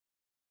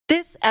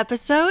This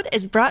episode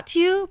is brought to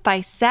you by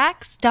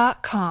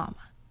Saks.com.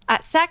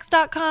 At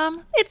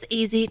Saks.com, it's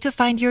easy to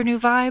find your new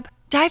vibe.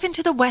 Dive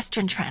into the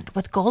Western trend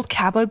with gold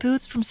cowboy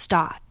boots from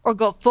Staud, or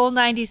go full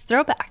 90s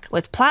throwback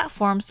with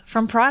platforms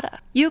from Prada.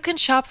 You can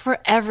shop for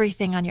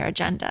everything on your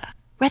agenda,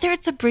 whether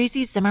it's a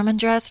breezy Zimmermann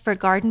dress for a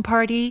garden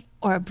party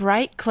or a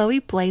bright Chloe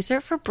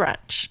blazer for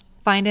brunch.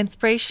 Find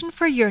inspiration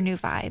for your new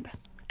vibe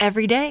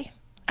every day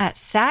at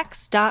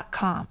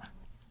Saks.com.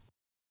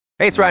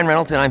 Hey, it's Ryan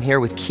Reynolds, and I'm here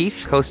with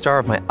Keith, co-star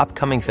of my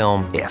upcoming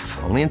film, If,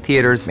 only in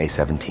theaters May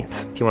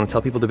 17th. Do you want to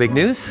tell people the big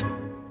news?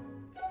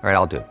 All right,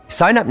 I'll do it.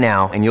 Sign up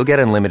now and you'll get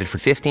unlimited for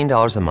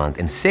 $15 a month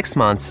and 6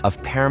 months of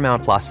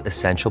Paramount Plus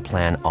Essential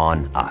Plan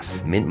on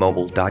us.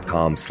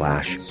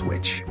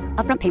 MintMobile.com/switch.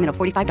 Upfront payment of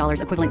 $45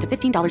 equivalent to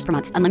 $15 per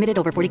month. Unlimited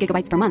over 40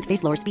 gigabytes per month.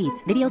 Face lower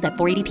speeds. Videos at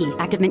 480p.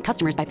 Active Mint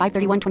customers by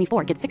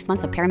 531.24 get 6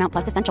 months of Paramount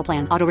Plus Essential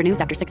Plan. Auto renews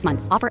after 6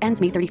 months. Offer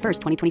ends May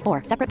 31st,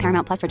 2024. Separate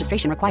Paramount Plus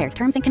registration required.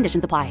 Terms and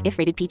conditions apply if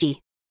rated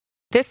PG.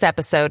 This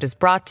episode is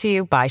brought to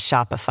you by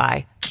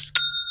Shopify.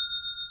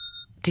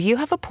 Do you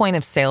have a point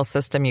of sale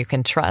system you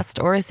can trust,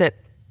 or is it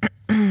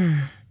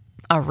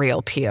a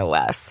real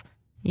POS?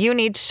 You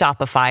need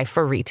Shopify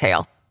for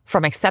retail.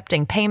 From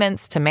accepting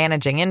payments to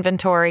managing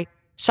inventory,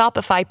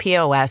 Shopify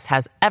POS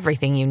has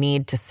everything you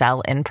need to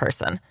sell in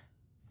person.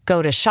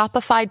 Go to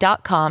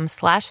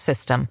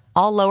shopify.com/system,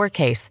 all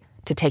lowercase,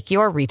 to take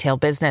your retail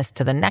business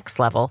to the next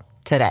level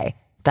today.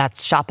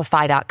 That's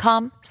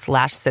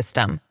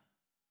shopify.com/system.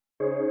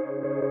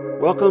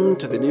 Welcome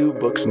to the New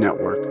Books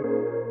Network.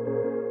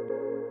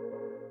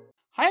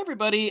 Hi,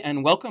 everybody,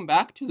 and welcome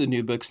back to the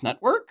New Books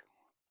Network.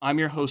 I'm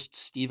your host,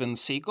 Stephen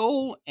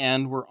Siegel,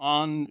 and we're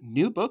on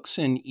New Books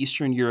in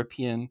Eastern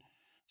European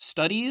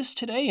Studies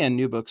today, and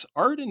New Books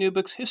Art and New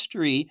Books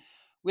History,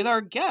 with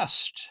our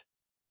guest,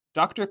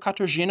 Dr.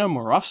 Katarzyna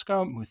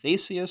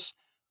Murawska-Muthesius.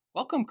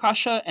 Welcome,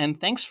 Kasia, and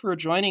thanks for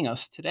joining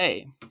us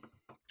today.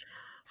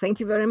 Thank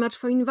you very much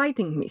for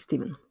inviting me,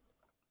 Stephen.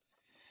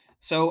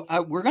 So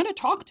we're going to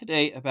talk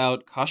today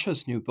about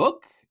Kasia's new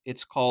book.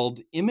 It's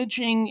called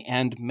Imaging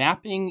and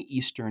Mapping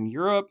Eastern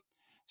Europe,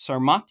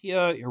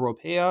 Sarmatia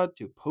Europaea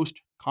to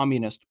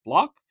Post-Communist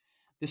Bloc.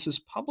 This is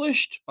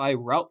published by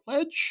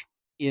Routledge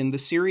in the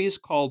series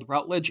called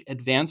Routledge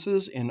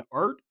Advances in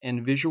Art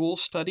and Visual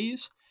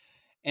Studies,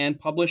 and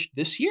published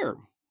this year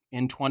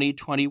in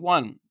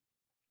 2021.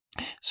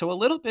 So a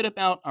little bit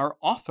about our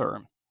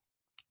author.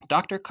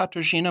 Dr.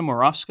 Katarzyna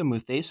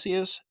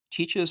Murawska-Muthesius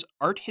teaches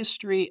art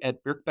history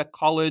at Birkbeck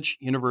College,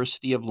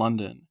 University of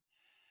London.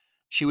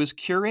 She was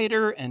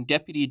curator and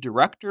deputy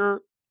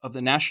director of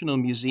the National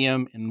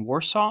Museum in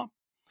Warsaw,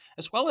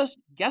 as well as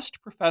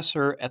guest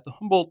professor at the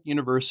Humboldt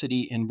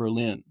University in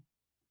Berlin.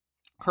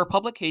 Her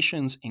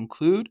publications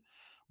include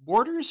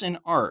Borders in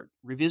Art,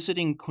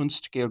 Revisiting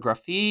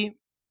Kunstgeographie,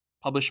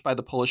 published by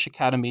the Polish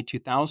Academy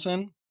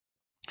 2000,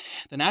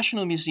 the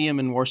National Museum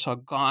in Warsaw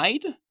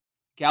Guide,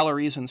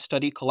 Galleries and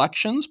Study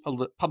Collections,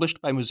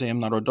 published by Muzeum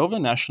Narodowe,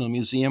 National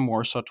Museum,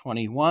 Warsaw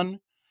 21,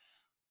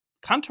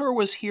 Kantor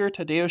Was Here,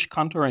 Tadeusz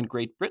Kantor in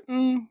Great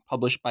Britain,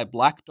 published by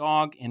Black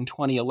Dog in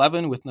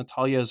 2011 with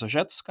Natalia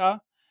Zarzecka.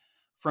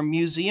 From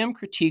Museum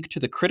Critique to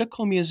the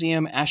Critical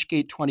Museum,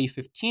 Ashgate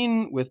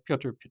 2015 with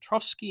Piotr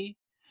Piotrowski,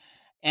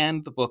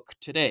 and the book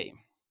today.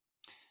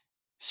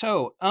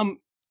 So I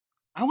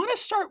want to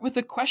start with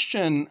a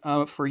question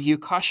for you,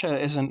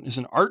 Kasia, as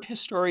an art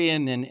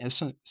historian and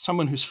as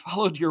someone who's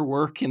followed your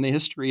work in the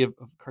history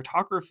of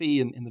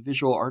cartography and in the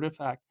visual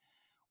artifact.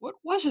 What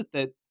was it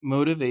that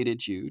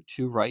motivated you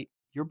to write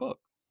your book?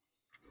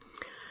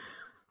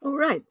 All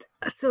right.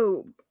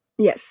 So,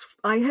 yes,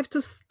 I have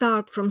to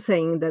start from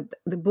saying that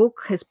the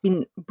book has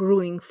been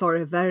brewing for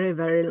a very,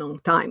 very long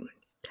time.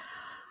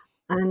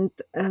 And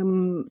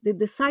the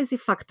decisive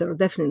factor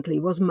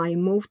definitely was my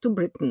move to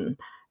Britain,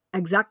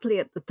 exactly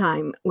at the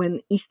time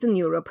when Eastern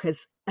Europe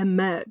has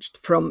emerged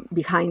from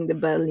behind the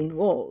Berlin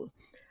Wall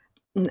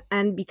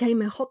and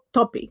became a hot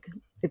topic.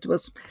 It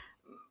was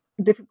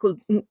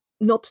difficult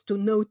not to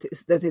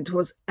notice that it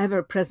was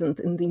ever present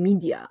in the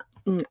media,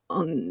 in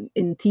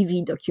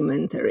TV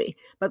documentary,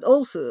 but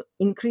also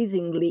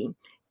increasingly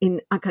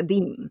in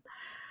academia.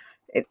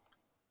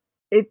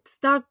 It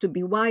started to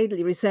be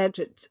widely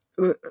researched.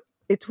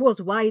 It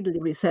was widely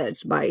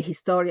researched by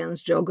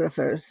historians,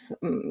 geographers,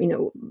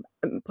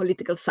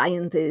 political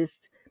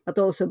scientists, but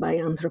also by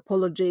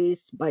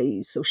anthropologists,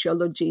 by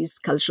sociologists,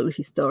 cultural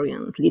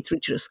historians,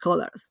 literature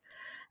scholars.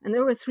 And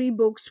there were 3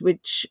 books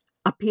which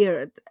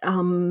appeared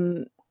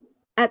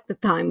at the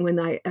time when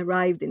I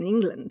arrived in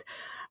England,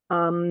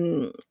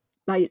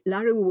 by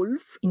Larry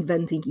Wolff,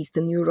 Inventing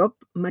Eastern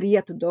Europe,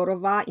 Maria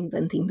Todorova,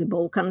 Inventing the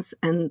Balkans,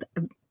 and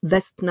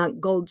Vesna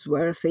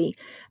Goldsworthy,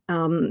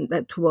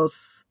 that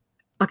was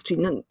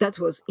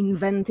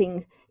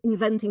Inventing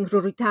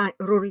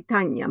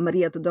Ruritania.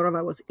 Maria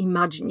Todorova was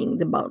Imagining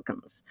the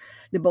Balkans.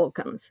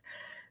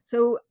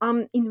 So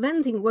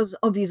inventing was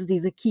obviously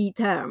the key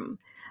term.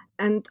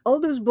 And all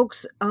those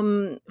books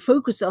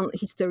focus on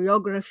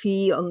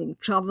historiography, on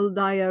travel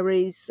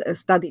diaries,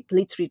 studied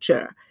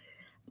literature.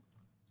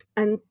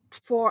 And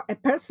for a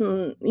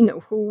person,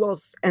 who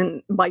was,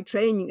 and by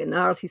training, an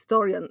art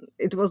historian,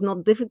 it was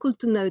not difficult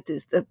to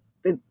notice that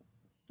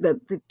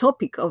the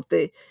topic of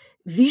the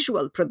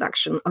visual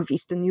production of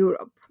Eastern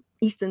Europe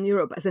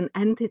as an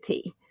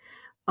entity,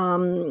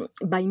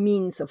 by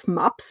means of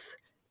maps.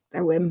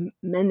 There were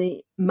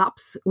many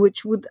maps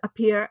which would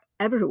appear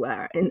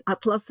everywhere in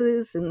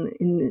atlases,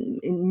 in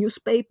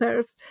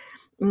newspapers,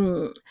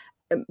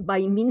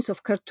 by means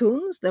of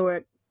cartoons. There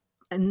were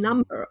a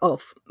number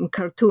of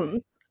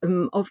cartoons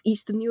of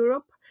Eastern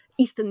Europe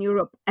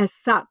as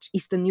such,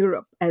 Eastern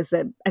Europe as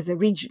a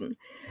region,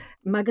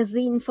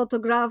 magazine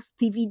photographs,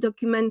 TV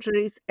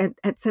documentaries,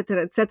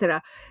 etc.,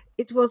 etc.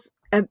 It was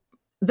a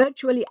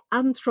virtually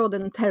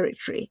untrodden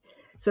territory.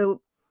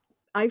 So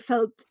I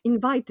felt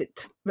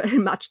invited very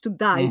much to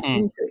dive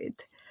into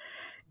it.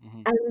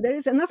 And there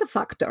is another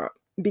factor,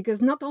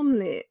 because not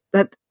only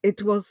that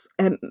it was,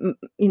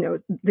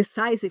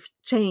 decisive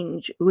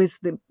change with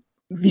the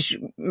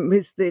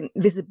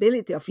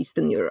visibility of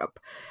Eastern Europe,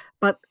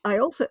 but I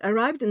also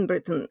arrived in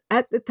Britain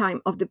at the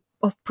time of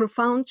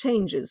profound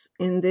changes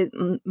in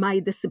my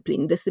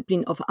discipline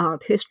of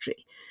art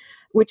history,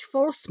 which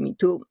forced me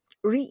to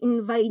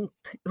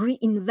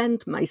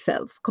reinvent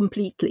myself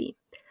completely.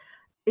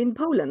 In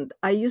Poland,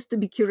 I used to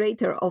be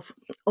curator of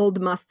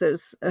old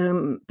masters'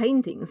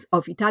 paintings,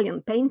 of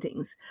Italian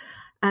paintings,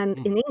 and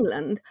in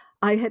England,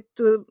 I had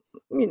to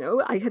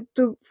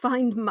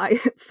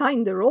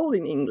find a role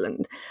in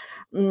England,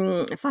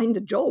 find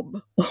a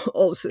job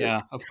also.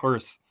 Yeah, of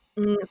course.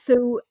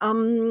 So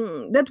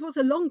that was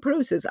a long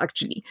process,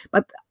 actually.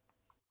 But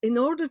in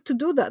order to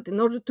do that, in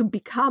order to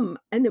become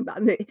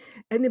anybody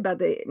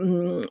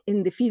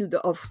in the field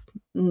of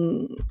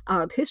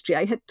art history,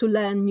 I had to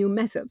learn new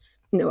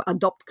methods,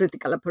 adopt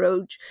critical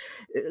approach,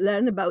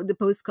 learn about the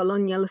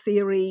post-colonial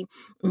theory,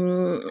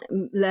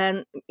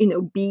 learn,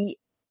 be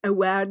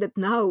aware that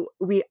now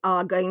we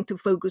are going to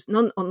focus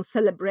not on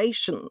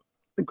celebration,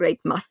 the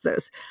great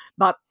masters,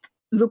 but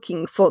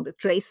looking for the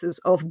traces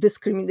of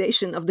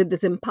discrimination of the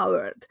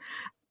disempowered,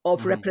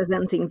 of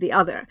representing the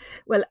other.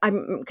 Well,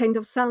 I'm kind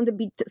of sound a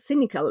bit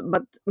cynical,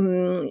 but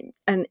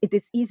and it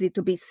is easy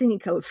to be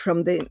cynical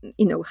from the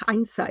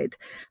hindsight.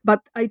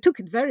 But I took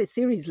it very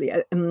seriously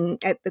at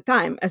the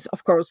time, as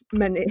of course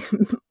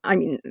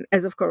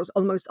as of course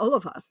almost all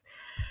of us.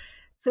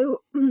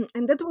 So,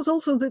 and that was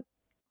also the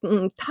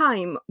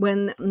time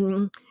when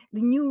the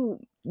new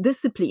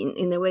discipline,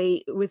 in a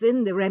way,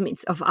 within the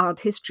remits of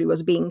art history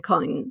was being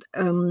coined,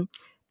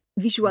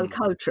 visual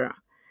culture,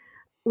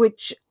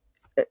 which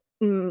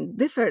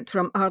differed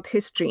from art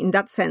history in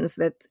that sense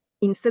that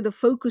instead of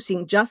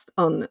focusing just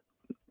on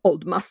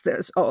old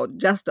masters or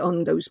just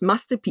on those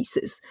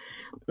masterpieces,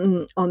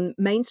 on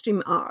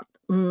mainstream art,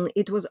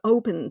 it was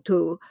open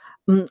to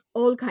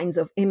all kinds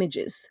of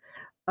images,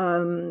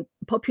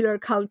 popular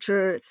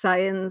culture,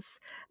 science,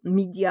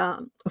 media,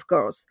 of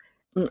course,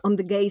 on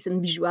the gaze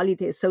and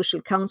visuality as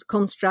social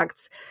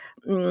constructs,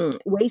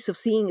 ways of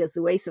seeing as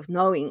the ways of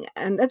knowing.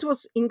 And that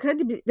was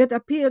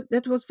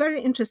that was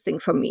very interesting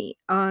for me.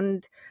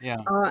 And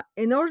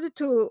in order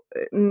to,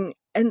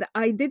 and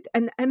I did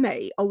an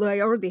MA, although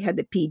I already had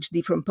a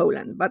PhD from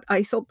Poland, but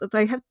I thought that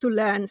I had to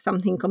learn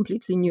something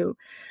completely new.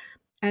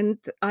 And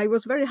I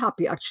was very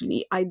happy,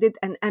 actually. I did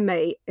an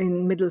MA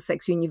in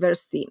Middlesex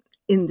University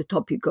in the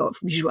topic of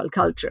visual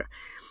culture.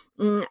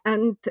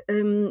 And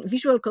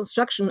visual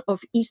construction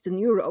of Eastern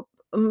Europe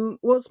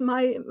was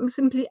my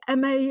simply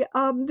MA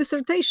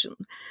dissertation.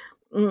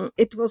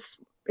 It was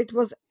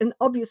an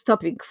obvious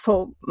topic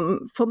for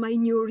my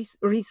new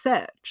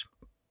research.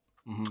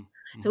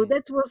 So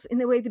that was,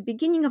 in a way, the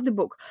beginning of the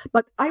book.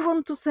 But I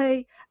want to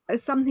say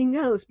something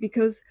else,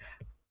 because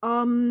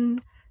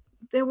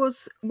there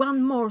was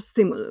one more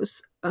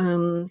stimulus.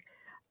 There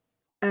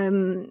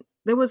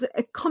was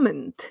a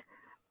comment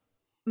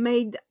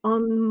made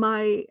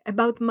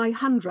about my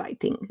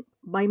handwriting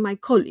by my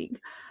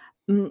colleague,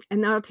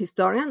 an art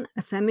historian,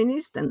 a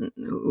feminist, and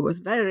who was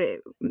very,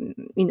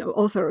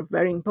 author of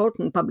very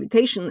important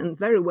publication and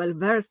very well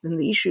versed in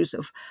the issues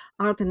of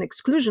art and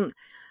exclusion.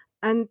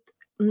 And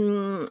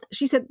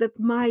she said that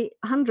my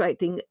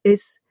handwriting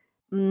is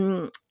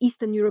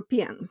Eastern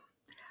European.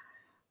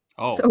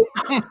 Oh,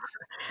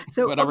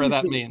 so whatever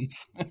that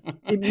means.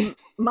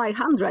 My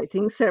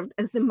handwriting served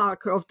as the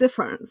marker of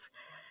difference.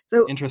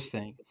 So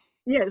interesting.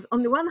 Yes,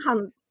 on the one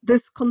hand,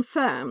 this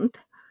confirmed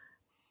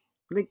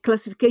the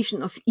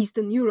classification of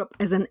Eastern Europe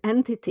as an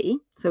entity,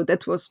 so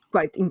that was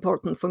quite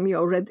important for me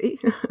already,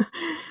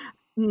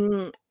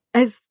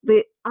 as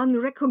the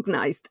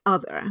unrecognized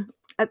other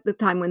at the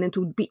time when it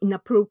would be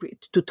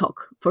inappropriate to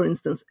talk, for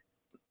instance,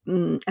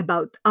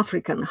 about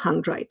African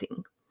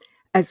handwriting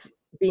as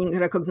being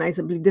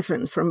recognizably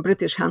different from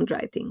British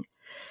handwriting.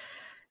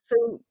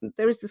 So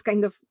there is this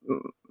kind of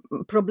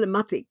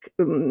problematic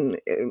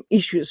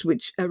issues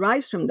which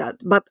arise from that.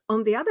 But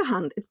on the other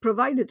hand, it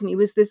provided me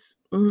with this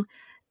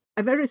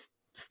a very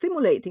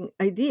stimulating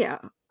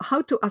idea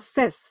how to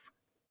assess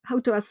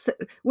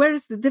where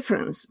is the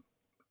difference,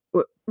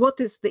 what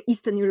is the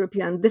Eastern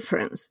European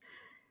difference.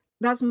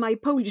 Does my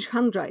Polish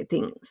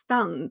handwriting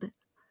stand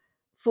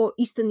for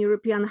Eastern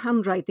European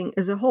handwriting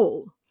as a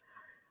whole?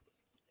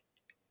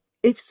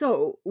 If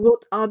so,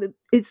 what are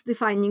its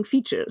defining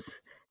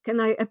features? Can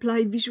I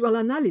apply visual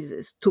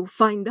analysis to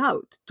find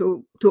out,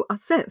 to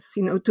assess,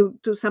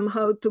 to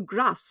somehow to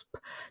grasp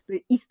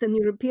the Eastern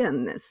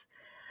Europeanness?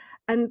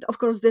 And of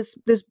course,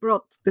 this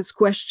brought this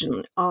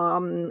question,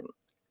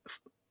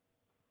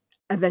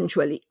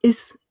 eventually,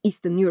 is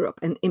Eastern Europe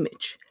an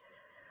image?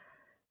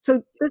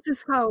 So this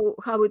is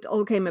how it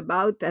all came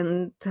about,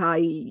 and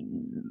I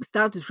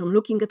started from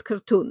looking at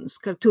cartoons.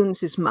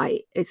 Cartoons is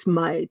my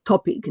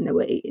topic in a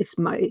way.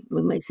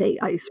 We may say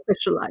I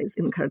specialize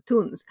in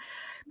cartoons,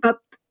 but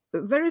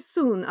very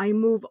soon I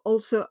move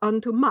also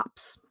onto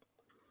maps,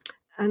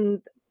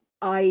 and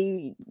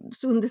I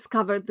soon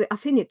discovered the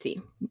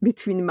affinity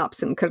between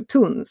maps and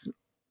cartoons,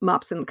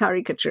 maps and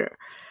caricature.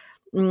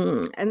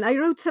 And I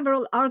wrote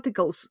several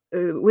articles,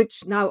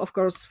 which now, of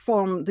course,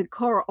 form the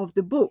core of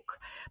the book.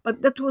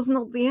 But that was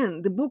not the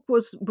end. The book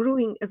was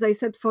brewing, as I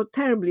said, for a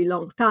terribly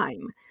long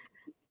time,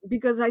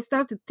 because I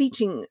started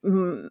teaching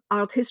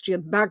art history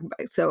at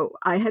Berkeley. So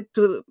I had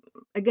to,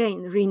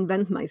 again,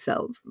 reinvent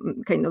myself,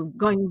 kind of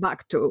going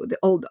back to the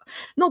older,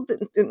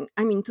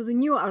 to the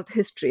new art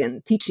history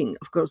and teaching,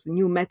 of course, the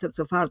new methods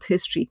of art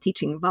history,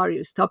 teaching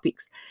various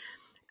topics.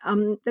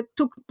 That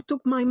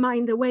took my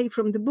mind away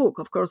from the book.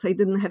 Of course, I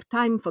didn't have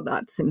time for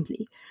that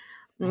simply.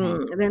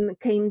 Then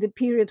came the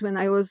period when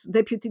I was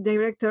deputy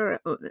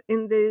director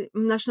in the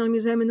National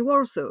Museum in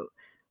Warsaw,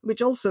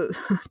 which also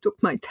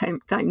took my time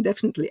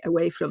definitely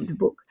away from the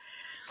book.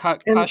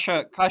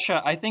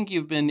 Kasia, I think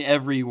you've been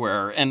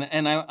everywhere,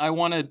 and I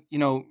want to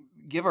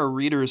give our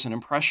readers an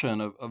impression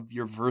of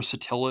your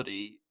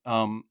versatility.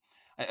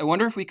 I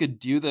wonder if we could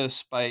do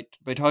this by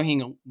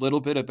talking a little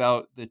bit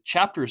about the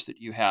chapters that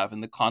you have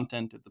and the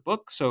content of the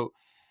book. So,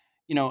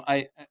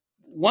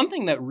 one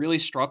thing that really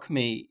struck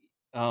me,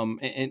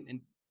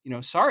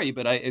 sorry,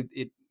 but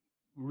it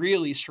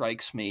really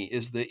strikes me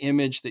is the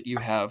image that you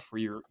have for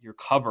your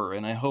cover,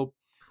 and I hope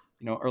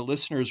our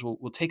listeners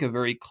will take a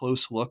very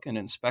close look and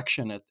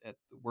inspection at the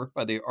work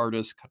by the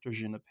artist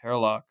Katarzyna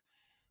Perlak.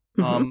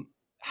 Mm-hmm.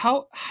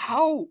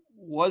 How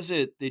was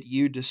it that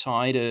you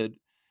decided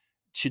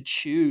to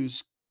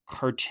choose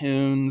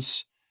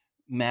cartoons,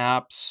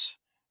 maps,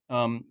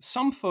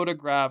 some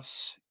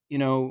photographs?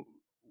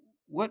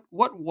 What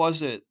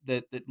was it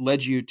that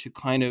led you to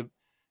kind of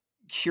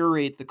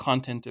curate the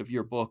content of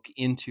your book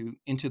into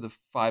the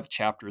 5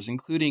 chapters,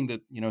 including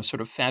the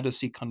sort of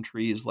fantasy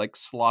countries like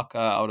Slaka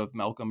out of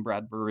Malcolm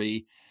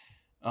Bradbury?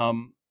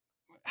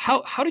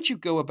 How did you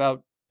go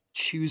about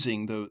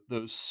choosing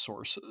those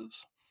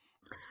sources?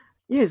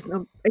 Yes,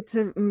 no, it's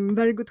a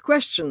very good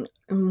question.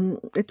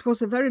 It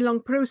was a very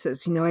long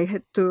process. I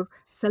had to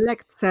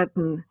select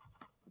certain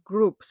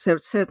groups,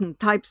 certain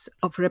types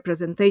of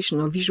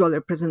representation or visual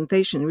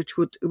representation, which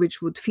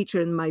would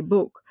feature in my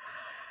book.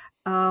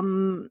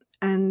 And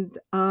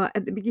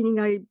at the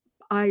beginning,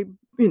 I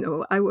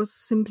was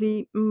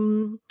simply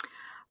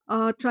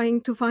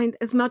trying to find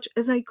as much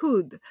as I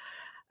could,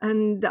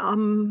 and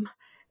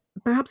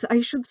perhaps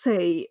I should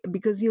say,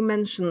 because you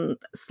mentioned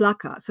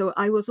Slaka, so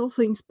I was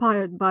also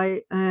inspired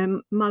by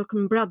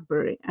Malcolm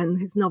Bradbury and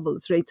his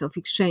novels Rates of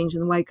Exchange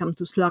and Why Come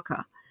to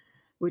Slaka,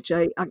 which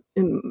I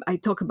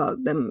talk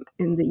about them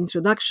in the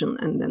introduction,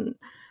 and then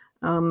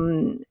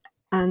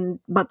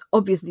but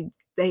obviously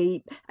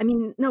I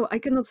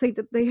cannot say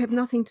that they have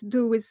nothing to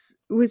do with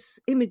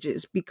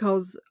images,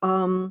 because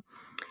both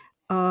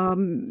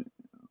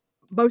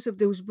of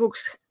those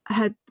books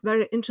had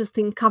very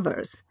interesting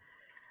covers.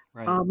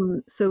 Right.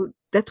 So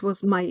that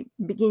was my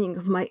beginning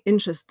of my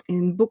interest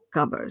in book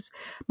covers.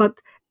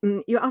 But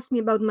you asked me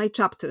about my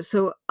chapter,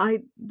 so I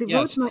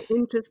devote my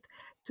interest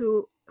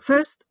to,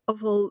 first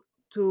of all,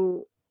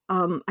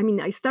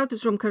 I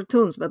started from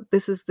cartoons, but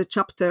this is the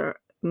chapter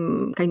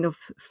kind of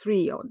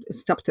 3, or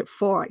it's chapter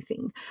 4, I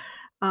think.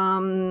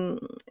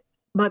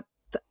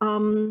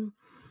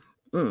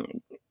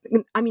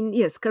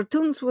 Yes,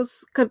 cartoons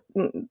was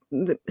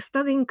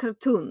studying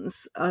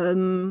cartoons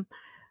in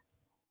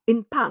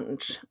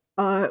Punch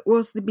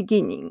was the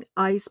beginning.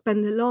 I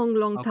spent a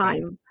long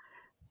time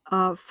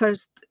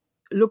first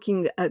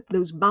looking at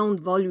those bound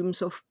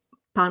volumes of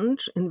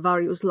Punch in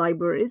various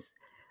libraries,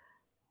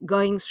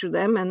 going through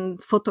them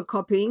and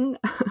photocopying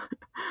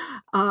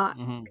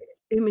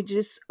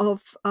images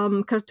of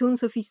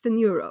cartoons of Eastern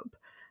Europe.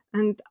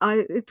 And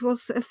it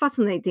was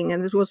fascinating,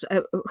 and it was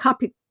a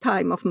happy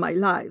time of my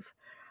life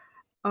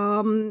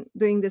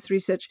doing this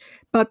research.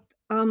 But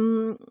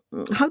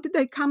how did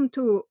I come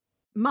to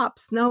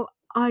maps? Now,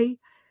 I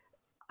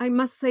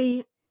must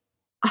say,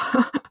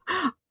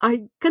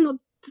 I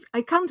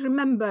can't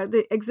remember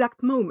the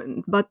exact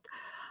moment, but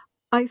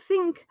I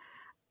think,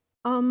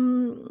 there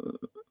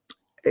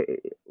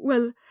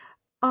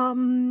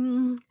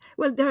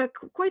are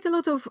quite a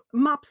lot of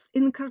maps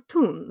in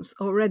cartoons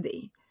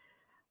already.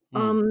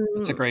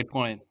 That's a great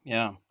point.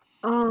 Yeah.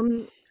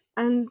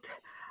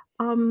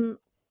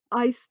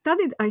 I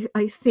studied,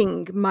 I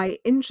think, my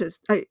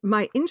interest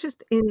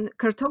in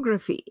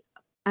cartography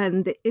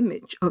and the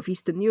image of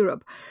Eastern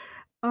Europe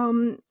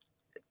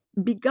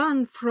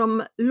began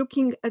from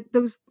looking at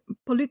those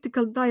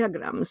political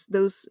diagrams,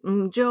 those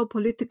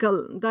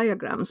geopolitical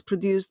diagrams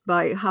produced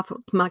by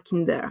Hartford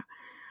Mackinder,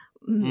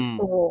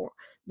 or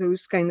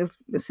those kind of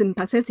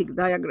sympathetic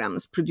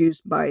diagrams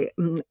produced by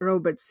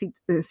Robert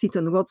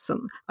Seton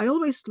Watson. I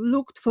always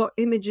looked for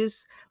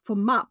images, for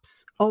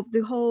maps of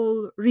the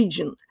whole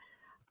region.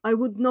 I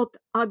would not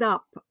add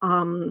up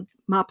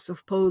maps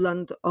of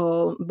Poland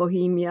or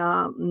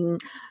Bohemia,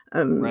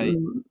 Right.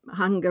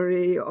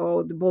 Hungary,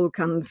 or the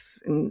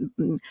Balkans.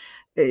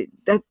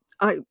 That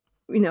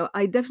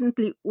I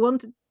definitely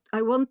wanted.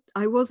 I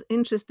was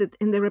interested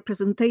in the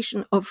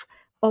representation of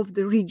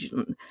the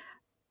region,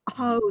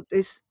 how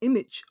this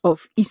image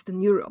of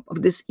Eastern Europe,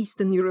 of this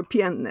Eastern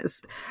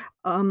Europeanness,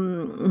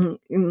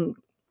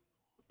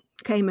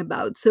 came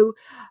about. So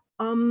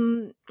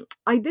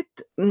I did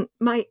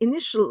my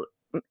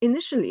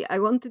initially I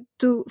wanted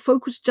to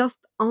focus just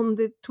on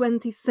the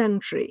 20th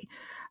century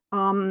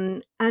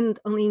and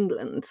on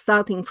England,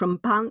 starting from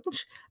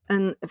Punch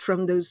and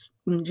from those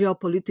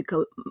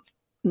geopolitical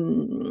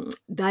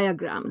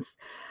diagrams.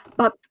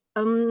 But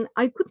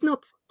I could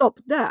not stop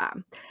there.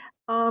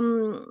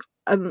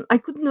 I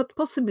could not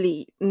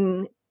possibly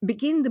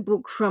begin the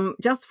book from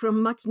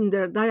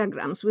Mackinder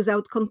diagrams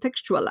without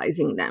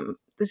contextualizing them.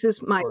 This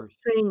is my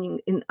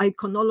training in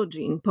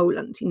iconology in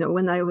Poland.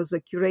 When I was a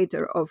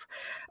curator of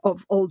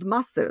old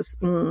masters,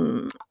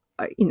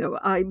 I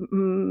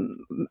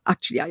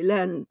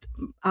learned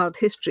art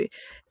history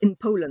in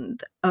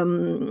Poland.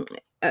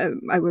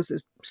 I was a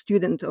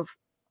student of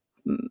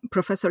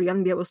Professor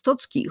Jan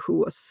Białostocki,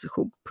 who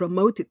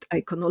promoted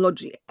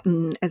iconology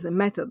as a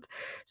method.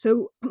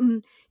 So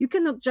you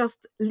cannot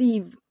just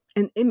leave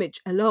an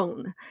image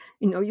alone.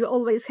 You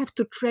always have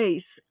to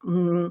trace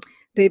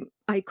the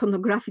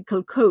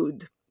iconographical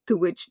code to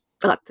which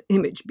that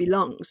image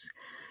belongs.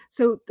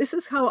 So this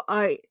is how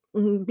I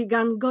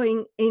began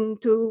going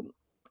into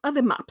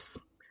other maps,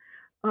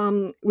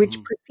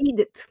 which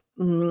preceded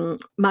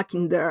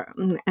Mackinder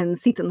and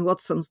Seton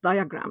Watson's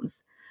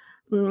diagrams.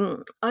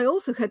 I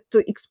also had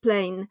to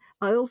explain,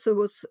 I also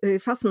was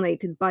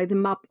fascinated by the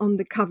map on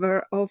the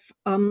cover of,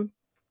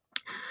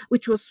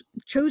 which was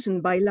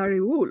chosen by Larry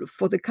Wolff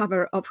for the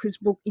cover of his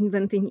book,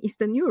 Inventing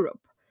Eastern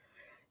Europe.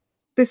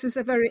 This is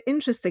a very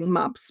interesting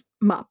map.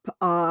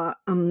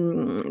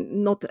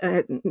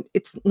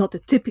 It's not a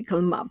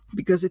typical map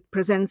because it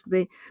presents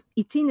the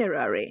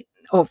itinerary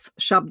of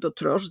Charles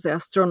d'Autroche, the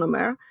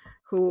astronomer,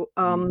 who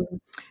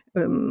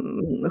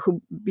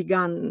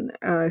began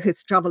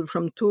his travel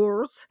from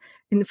Tours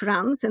in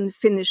France and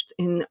finished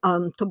in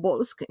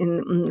Tobolsk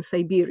in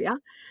Siberia.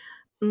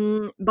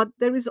 But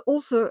there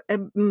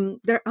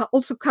are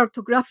also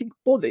cartographic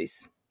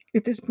bodies.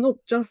 It is not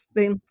just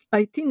the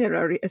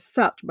itinerary as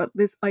such, but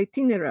this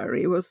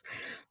itinerary was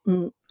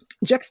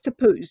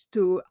juxtaposed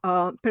to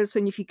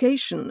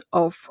personification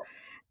of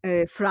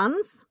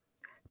France,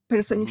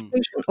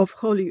 personification of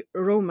Holy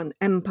Roman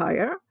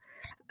Empire.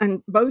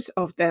 And both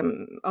of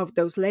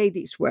those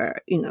ladies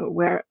were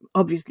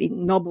obviously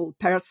noble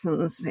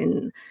persons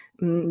in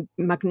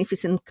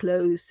magnificent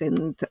clothes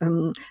and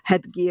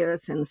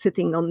headgears and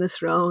sitting on the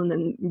throne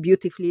and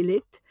beautifully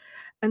lit.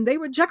 And they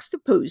were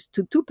juxtaposed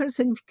to two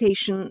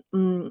personification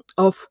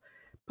of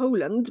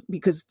Poland,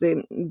 because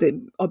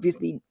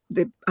obviously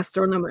the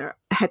astronomer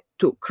had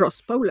to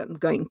cross Poland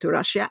going to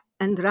Russia.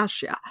 And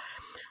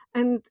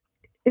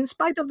in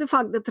spite of the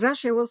fact that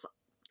Russia was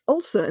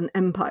also an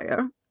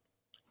empire,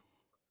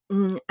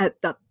 at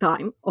that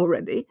time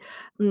already,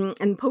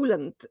 and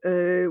Poland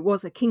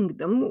was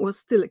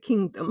still a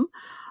kingdom,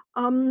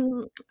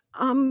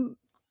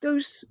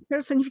 those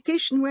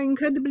personifications were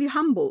incredibly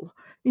humble.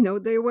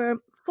 They were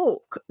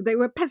folk, they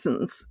were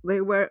peasants, they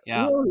were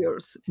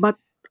warriors, but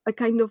a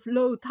kind of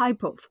low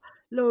type of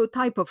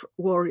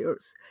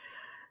warriors.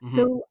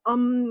 So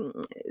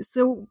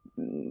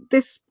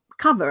this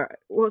cover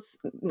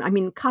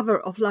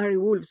of Larry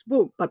Wolff's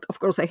book, but of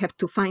course I have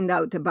to find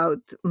out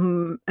about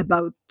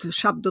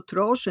Charles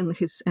d'Autroche and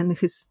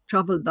his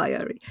travel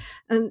diary,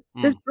 and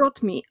this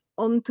brought me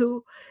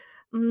onto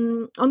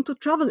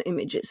travel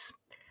images.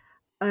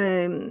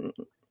 I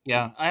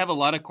have a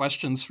lot of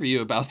questions for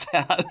you about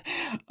that.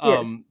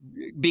 Yes.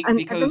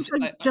 Because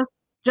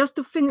just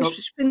to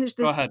finish this.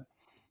 Go ahead.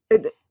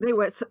 They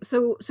were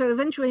so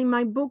eventually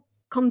my book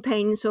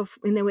contains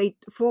in a way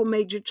 4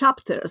 major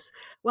chapters: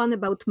 one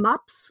about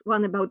maps,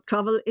 one about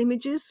travel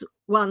images,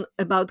 one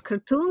about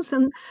cartoons,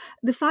 and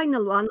the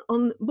final one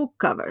on book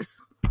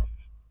covers.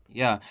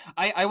 Yeah,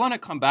 I want to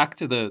come back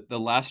to the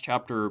last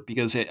chapter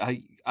because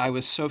I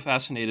was so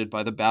fascinated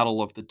by the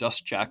Battle of the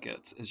Dust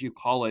Jackets, as you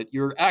call it.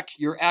 You're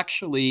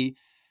actually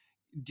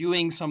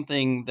doing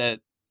something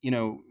that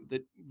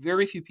that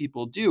very few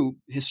people do,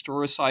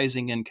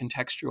 historicizing and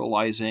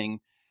contextualizing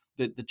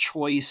the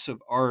choice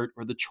of art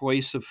or the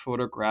choice of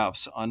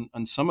photographs on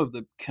some of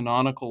the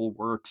canonical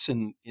works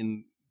in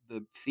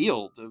the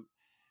field of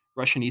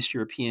Russian, East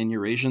European,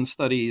 Eurasian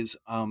studies.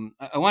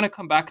 I want to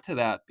come back to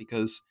that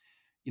because,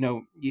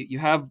 you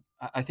have,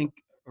 I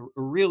think, a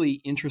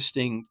really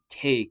interesting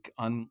take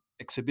on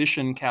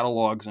exhibition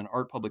catalogs and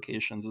art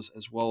publications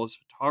as well as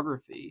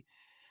photography.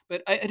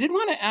 But I did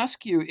want to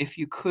ask you if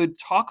you could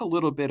talk a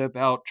little bit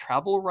about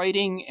travel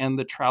writing and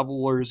the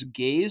traveler's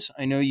gaze.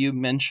 I know you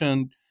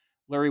mentioned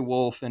Larry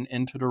Wolff and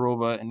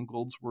Todorova and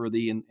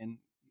Goldsworthy, and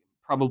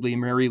probably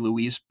Mary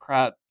Louise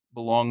Pratt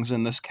belongs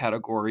in this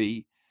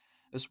category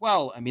as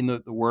well. I mean,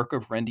 the work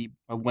of Wendy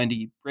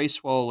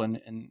Bracewell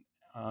and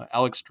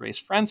Alex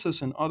Drace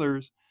Francis and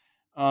others.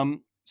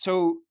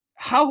 So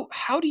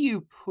how do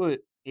you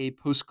put a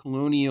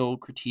post-colonial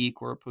critique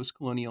or a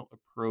post-colonial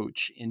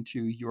approach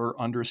into your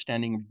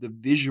understanding of the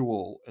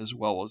visual as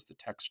well as the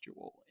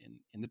textual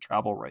in the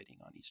travel writing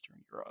on Eastern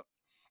Europe?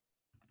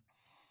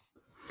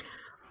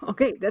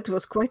 Okay, that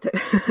was quite a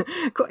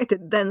quite a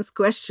dense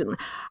question.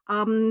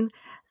 Um,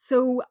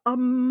 so,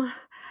 well,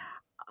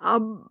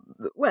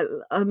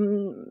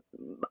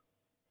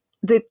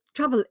 the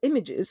travel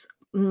images,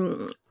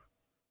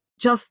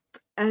 just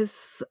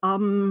as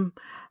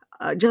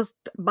just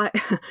by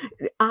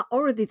are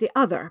already the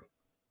other.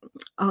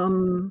 I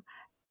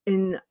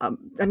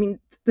mean,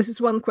 this is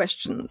one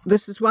question.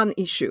 This is one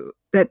issue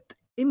that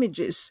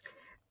images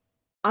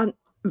are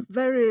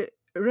very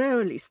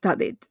rarely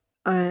studied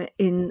by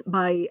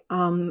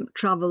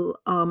travel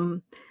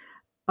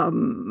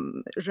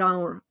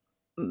genre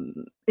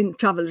in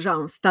travel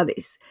genre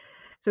studies.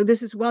 So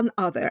this is one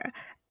other,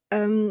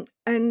 and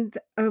I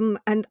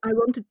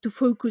wanted to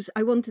focus.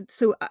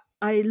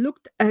 I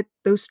looked at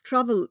those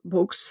travel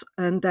books,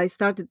 and I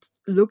started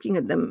looking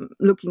at them,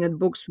 looking at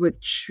books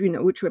which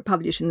were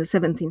published in the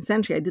 17th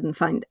century. I didn't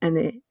find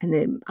any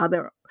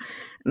other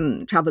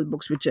travel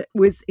books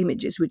with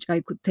images which I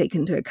could take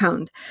into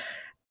account.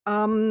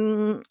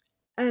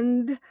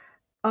 And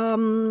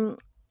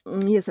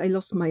yes, I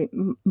lost my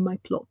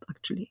plot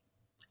actually.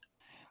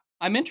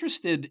 I'm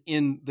interested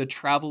in the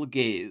travel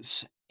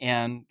gaze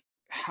and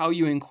how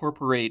you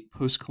incorporate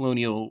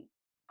post-colonial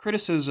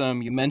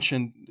criticism. You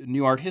mentioned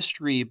new art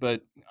history,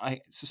 but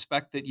I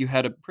suspect that you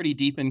had a pretty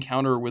deep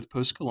encounter with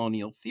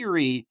post-colonial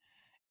theory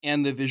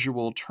and the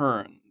visual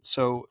turn.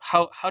 So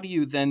how do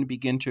you then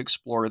begin to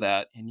explore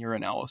that in your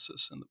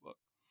analysis in the book?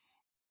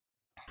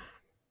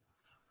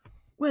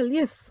 Well,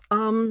 yes.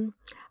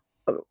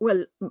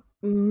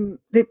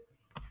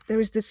 There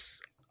is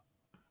this.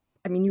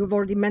 I mean, you've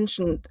already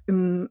mentioned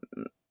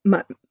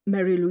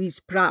Mary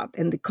Louise Pratt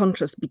and the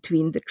contrast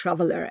between the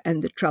traveler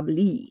and the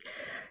travelee.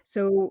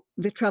 So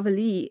the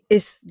travelee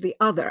is the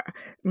other,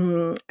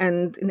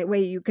 and in a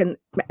way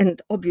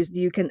and obviously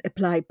you can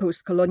apply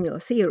post-colonial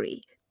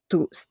theory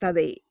to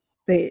study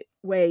the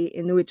way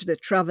in which the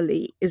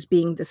travelee is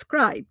being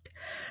described.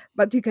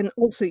 But you can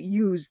also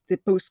use the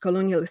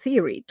post-colonial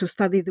theory to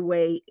study the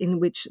way in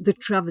which the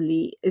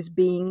travelee is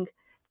being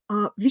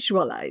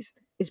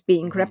visualized, is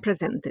being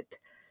represented.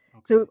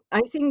 Okay. So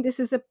I think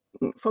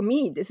for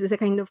me, this is a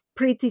kind of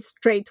pretty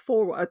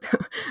straightforward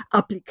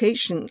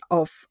application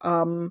of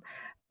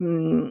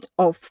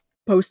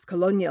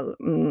post-colonial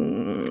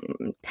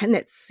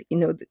tenets.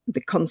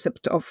 The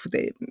concept of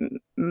the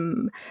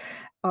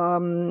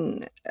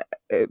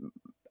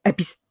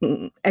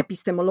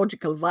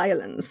epistemological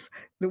violence,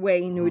 the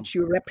way in which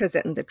you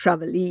represent the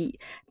travelee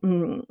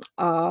and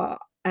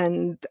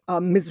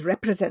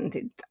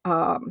misrepresented.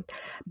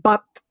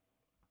 But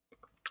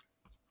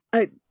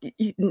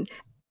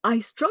I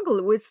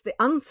struggle with the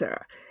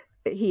answer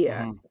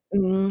here.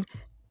 And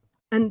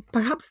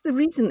perhaps the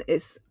reason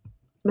is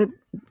that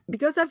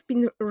because I've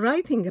been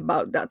writing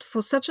about that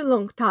for such a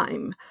long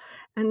time,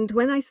 and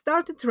when I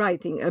started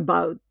writing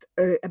about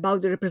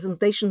the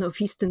representation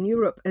of Eastern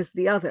Europe as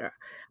the other,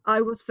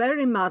 I was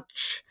very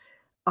much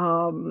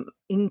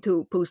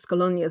into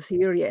post-colonial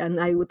theory, and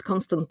I would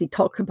constantly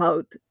talk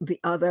about the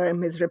other,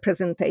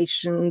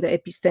 misrepresentation, the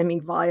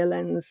epistemic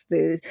violence,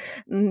 the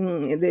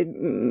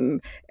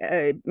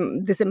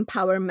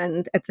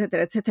disempowerment,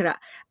 etc., etc.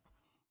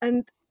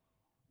 And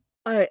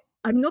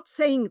I'm not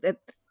saying that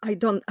I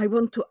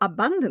want to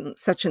abandon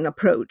such an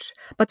approach,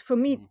 but for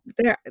me,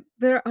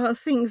 there are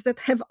things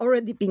that have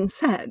already been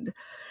said.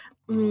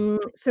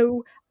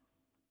 So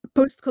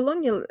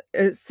post-colonial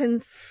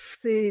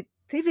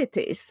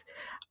sensitivities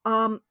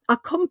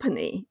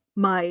accompany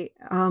my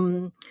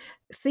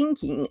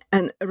thinking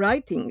and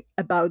writing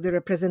about the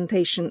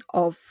representation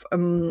of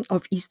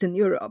Eastern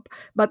Europe,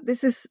 but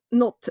this is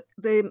not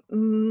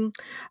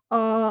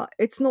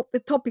it's not the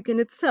topic in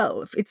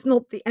itself. It's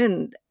not the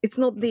end. It's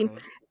not the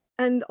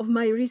end of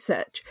my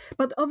research.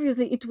 But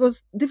obviously, it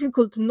was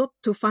difficult not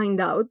to find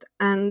out,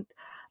 and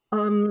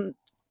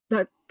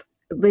that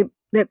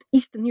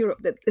Eastern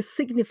Europe, that the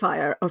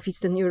signifier of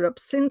Eastern Europe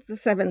since the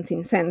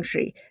 17th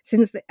century,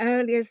 since the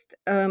earliest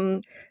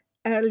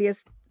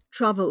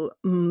travel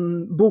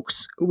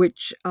books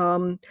which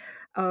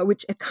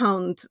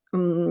account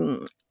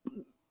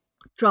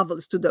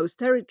travels to those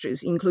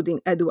territories,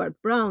 including Edward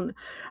Brown,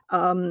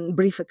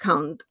 brief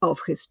account of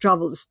his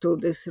travels to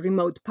these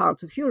remote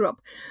parts of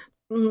Europe,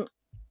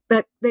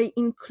 that they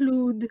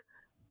include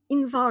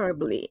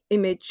invariably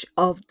image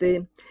of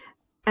the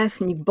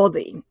ethnic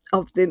body,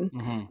 of the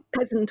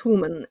peasant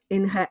woman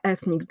in her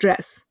ethnic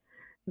dress.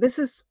 this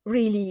is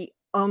really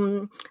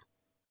when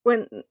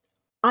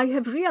I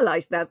have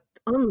realized that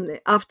only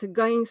after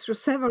going through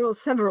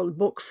several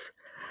books.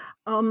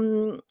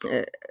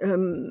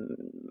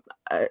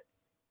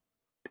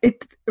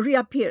 It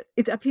reappeared.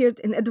 It appeared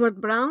in Edward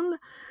Brown.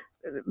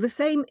 The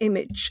same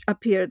image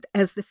appeared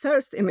as the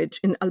first image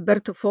in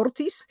Alberto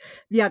Forti's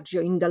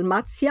Viaggio in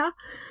Dalmazia,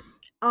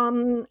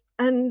 and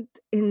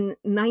in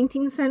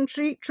 19th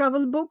century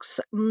travel books,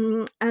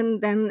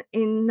 and then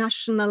in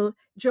National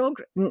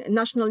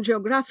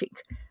Geographic.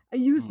 I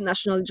used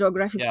National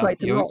Geographic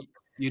quite a lot.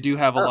 You do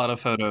have a lot of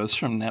photos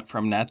from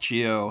Nat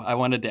Geo. I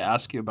wanted to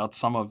ask you about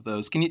some of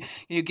those. Can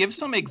you give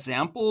some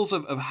examples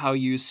of how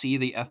you see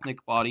the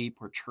ethnic body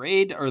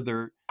portrayed? Are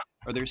there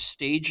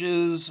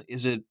stages?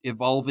 Is it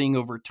evolving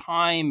over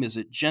time? Is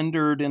it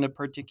gendered in a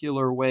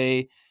particular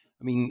way?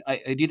 I mean,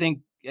 I do think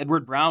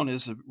Edward Brown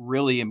is a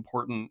really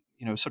important,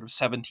 sort of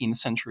 17th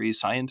century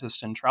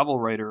scientist and travel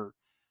writer.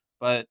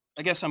 But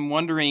I guess I'm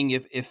wondering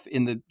if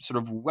in the sort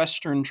of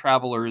Western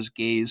traveler's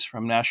gaze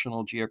from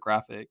National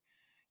Geographic,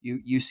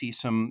 you see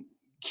some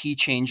key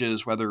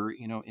changes, whether,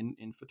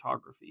 in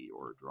photography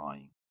or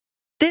drawing.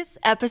 This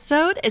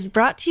episode is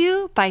brought to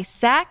you by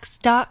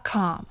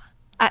Saks.com.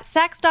 At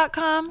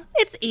Saks.com,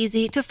 it's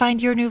easy to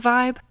find your new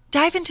vibe.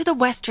 Dive into the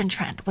Western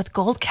trend with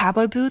gold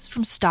cowboy boots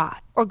from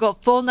Stott, or go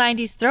full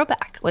 90s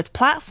throwback with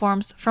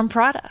platforms from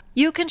Prada.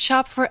 You can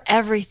shop for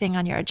everything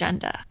on your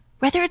agenda,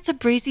 whether it's a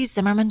breezy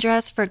Zimmermann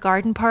dress for a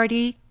garden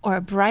party or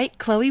a bright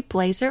Chloe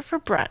blazer for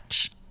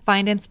brunch.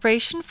 Find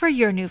inspiration for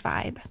your new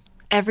vibe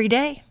every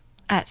day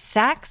at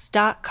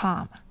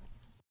Saks.com.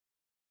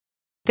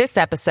 This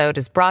episode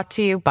is brought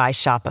to you by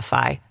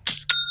Shopify.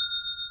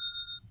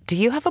 Do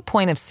you have a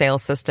point of sale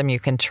system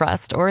you can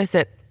trust, or is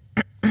it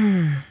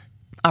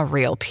a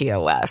real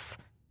POS?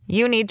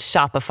 You need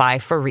Shopify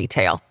for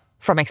retail.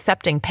 From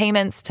accepting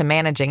payments to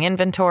managing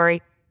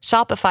inventory,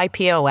 Shopify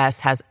POS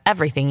has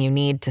everything you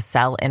need to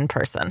sell in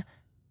person.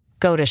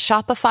 Go to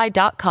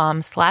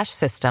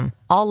shopify.com/system,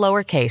 all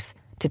lowercase,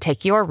 to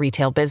take your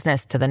retail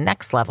business to the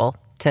next level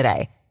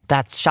today.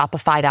 That's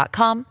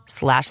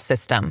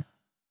shopify.com/system.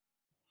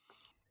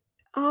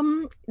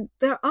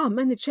 There are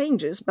many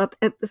changes, but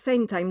at the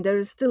same time, there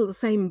is still the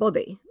same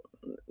body.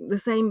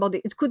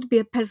 It could be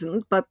a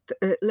peasant, but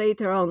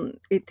later on,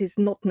 it is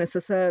not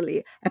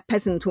necessarily a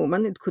peasant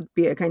woman. It could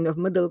be a kind of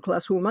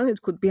middle-class woman.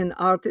 It could be an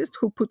artist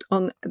who put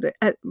on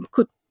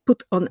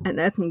an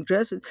ethnic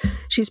dress.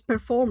 She's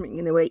performing,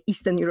 in a way,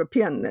 Eastern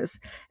Europeanness,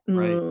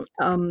 Right.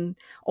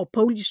 Or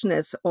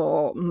Polishness,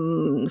 or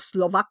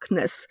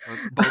Slovakness,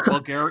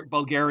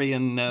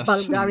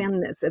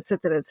 Bulgarianness,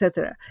 etc.,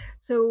 etc.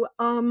 So,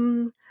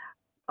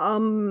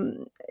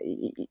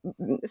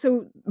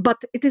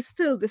 but it is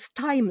still this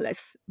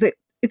timeless. This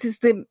is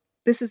the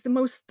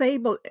most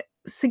stable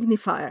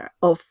signifier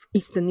of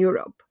Eastern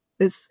Europe.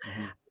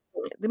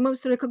 The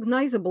most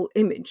recognizable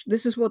image.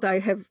 This is what I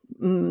have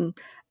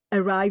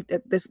arrived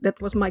at.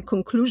 That was my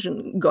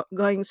conclusion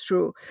going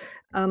through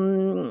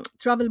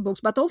travel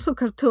books, but also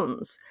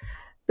cartoons.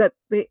 That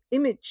the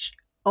image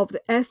of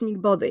the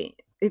ethnic body,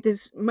 it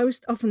is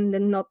most often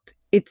than not,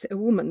 it's a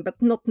woman, but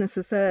not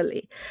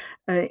necessarily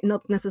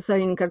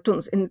in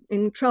cartoons.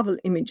 In travel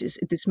images,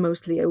 it is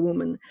mostly a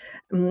woman,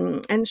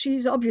 and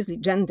she's obviously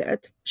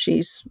gendered.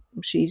 She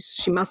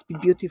must be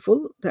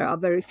beautiful. There are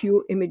very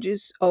few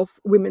images of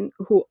women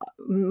who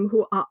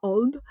are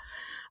old,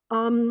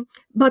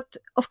 but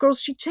of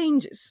course she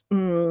changes.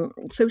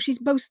 So she's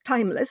both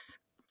timeless.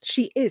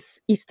 She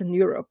is Eastern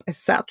Europe as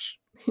such.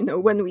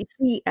 When we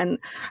see a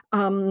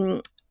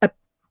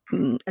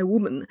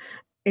woman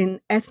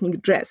in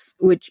ethnic dress,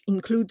 which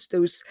includes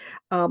those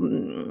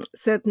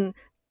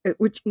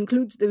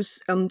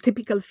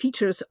typical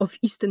features of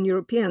Eastern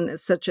Europeanness,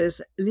 such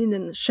as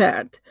linen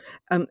shirt,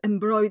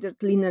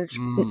 embroidered linen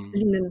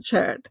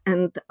shirt,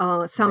 and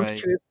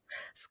sumptuous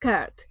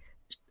skirt.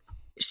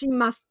 She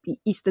must be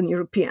Eastern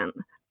European.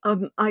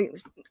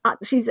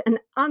 She's an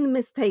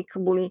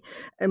unmistakably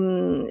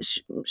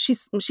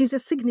she's a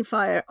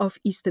signifier of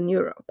Eastern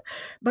Europe.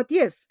 But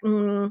yes,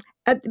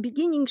 at the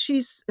beginning,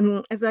 she's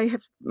as I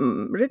have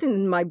written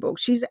in my book,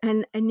 she's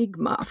an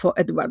enigma for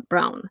Edward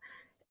Brown.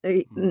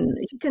 He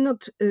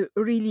cannot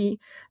really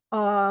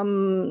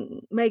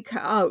make her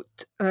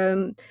out.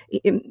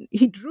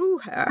 He drew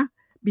her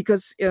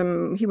because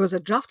he was a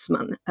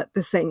draftsman at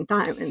the same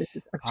time, and this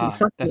is actually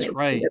fascinating. That's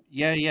right.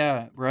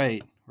 Yeah,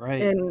 right.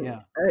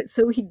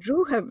 So he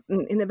drew her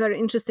in a very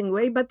interesting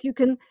way. But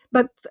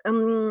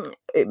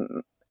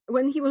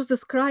when he was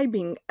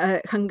describing a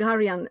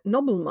Hungarian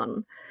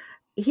nobleman,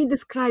 he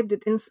described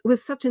it with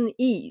such an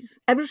ease.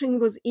 Everything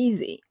was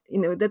easy. He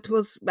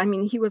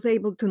was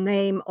able to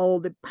name all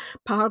the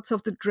parts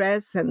of the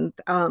dress, and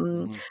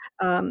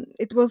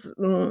it was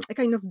a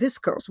kind of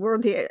discourse,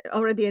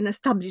 already an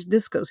established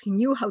discourse. He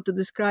knew how to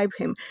describe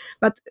him.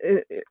 But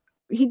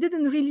he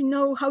didn't really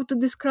know how to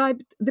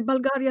describe the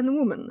Bulgarian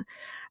woman.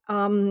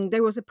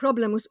 There was a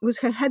problem with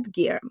her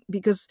headgear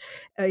because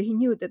he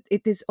knew that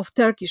it is of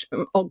Turkish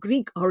or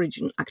Greek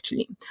origin,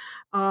 actually.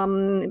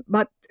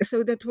 But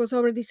so that was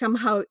already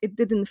somehow, it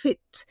didn't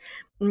fit.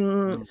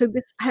 So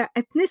this, her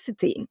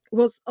ethnicity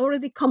was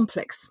already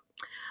complex.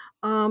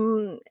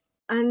 But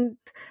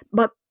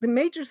the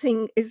major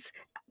thing is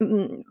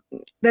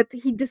that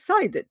he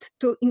decided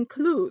to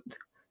include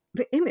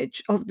the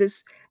image of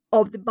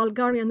the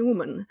Bulgarian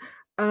woman,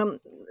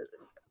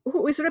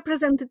 who is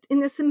represented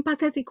in a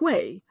sympathetic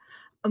way.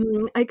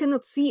 I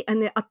cannot see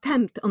any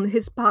attempt on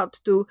his part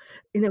to,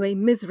 in a way,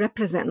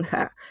 misrepresent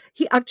her.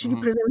 He actually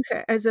presents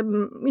her as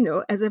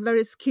as a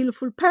very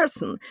skillful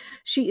person.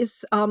 She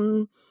is,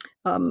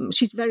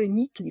 she's very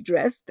neatly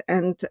dressed,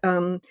 and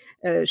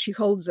she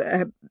holds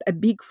a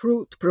big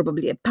fruit,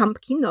 probably a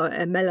pumpkin or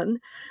a melon.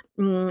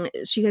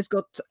 She has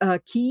got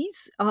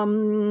keys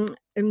hanging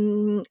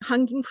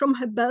from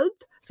her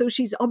belt, so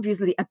she's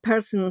obviously a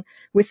person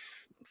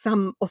with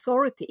some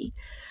authority.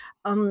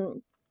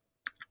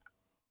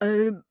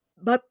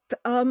 But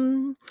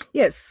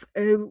yes,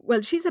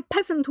 well, she's a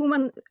peasant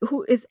woman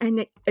who is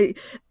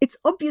it's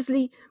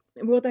obviously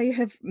what I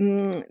have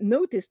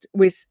noticed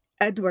with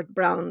Edward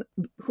Brown,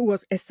 who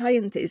was a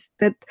scientist,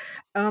 that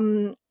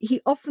he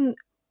often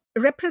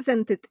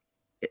represented,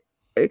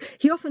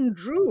 he often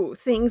drew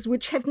things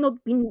which have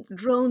not been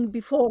drawn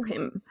before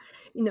him.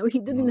 He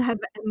didn't have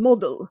a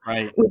model.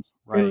 Right.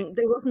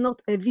 There was not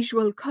a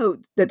visual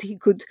code that he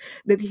could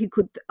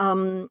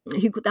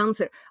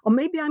answer. Or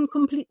maybe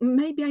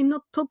maybe I'm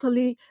not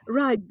totally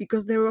right,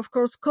 because there are, of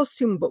course,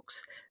 costume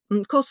books.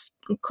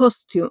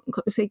 Costume,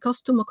 say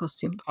costume or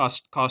costume?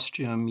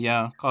 Costume,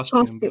 yeah,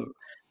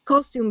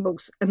 Costume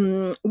books,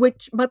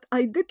 but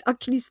I did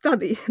actually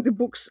study the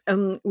books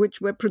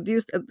which were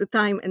produced at the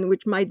time and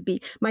which might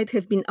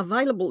have been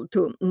available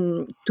to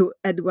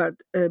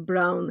Edward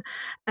Brown,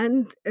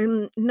 and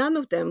none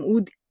of them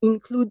would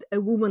include a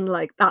woman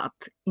like that.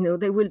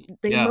 They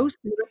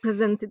mostly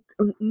represented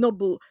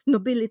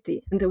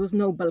nobility, and there was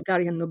no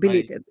Bulgarian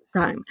nobility at the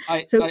time.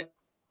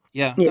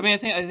 Yeah, yes. I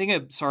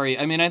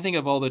mean, I think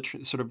of all the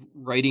sort of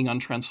writing on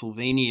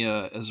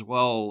Transylvania as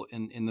well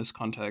in this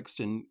context,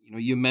 and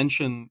you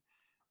mentioned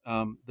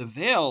the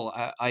veil.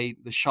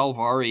 The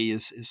Shalvari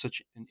is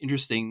such an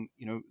interesting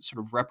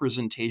sort of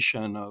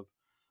representation of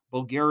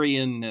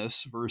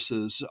Bulgarianness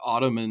versus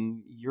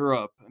Ottoman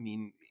Europe. I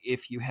mean,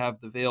 if you have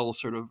the veil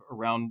sort of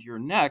around your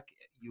neck,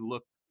 you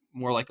look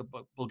more like a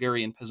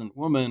Bulgarian peasant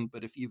woman,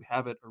 but if you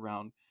have it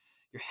around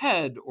your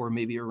head or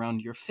maybe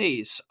around your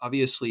face,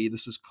 obviously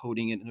this is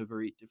coding it in a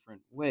very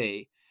different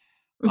way.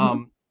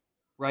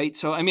 Right.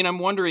 So, I mean, I'm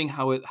wondering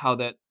how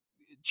that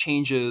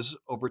changes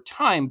over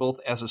time, both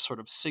as a sort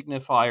of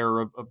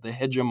signifier of the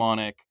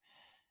hegemonic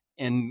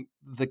and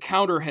the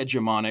counter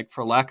hegemonic,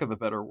 for lack of a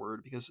better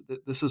word, because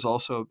this is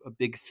also a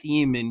big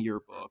theme in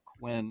your book,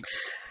 when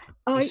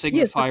the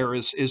signifier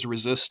is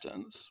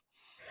resistance.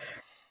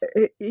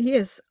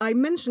 Yes, I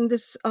mentioned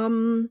this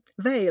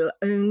veil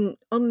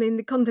only in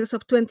the context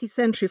of 20th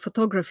century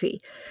photography.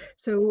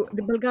 So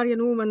the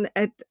Bulgarian woman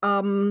at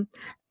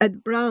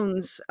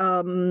Brown's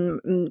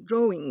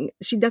drawing,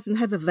 she doesn't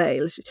have a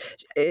veil.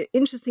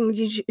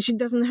 Interestingly, she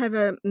doesn't have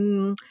a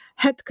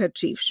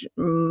headkerchief,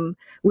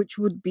 which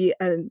would be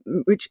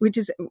which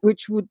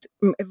would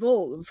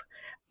evolve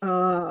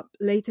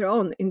later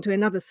on into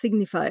another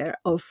signifier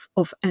of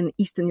an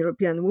Eastern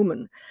European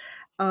woman.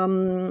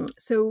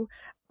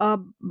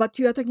 But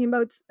you are talking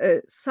about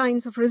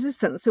signs of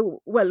resistance.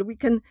 So, well, we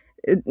can.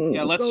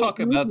 Let's talk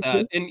about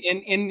that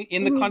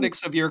in the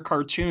context of your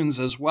cartoons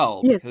as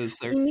well. Yes, because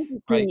they're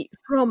immediately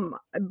from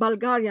a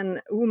Bulgarian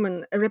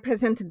woman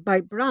represented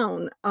by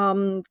Brown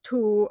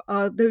to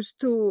those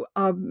two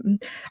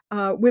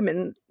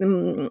women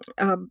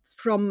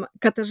from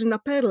Katarzyna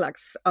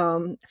Perlak's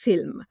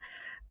film,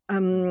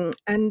 and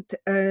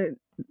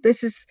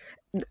this is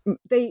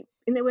they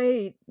in a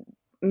way.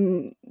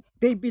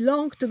 They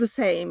belong to the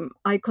same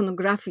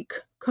iconographic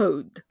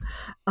code.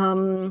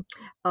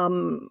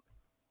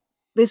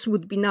 This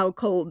would be now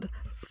called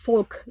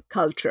folk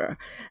culture,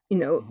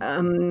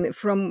 and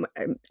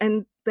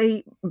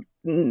they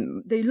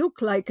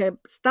look like a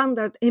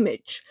standard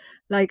image,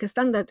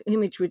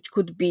 which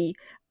could be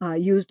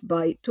used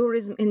by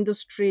tourism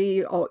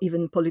industry or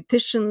even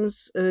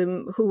politicians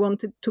who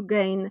wanted to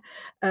gain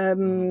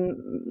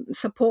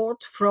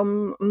support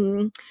from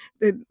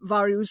the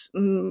various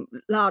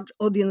large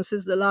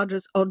audiences, the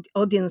largest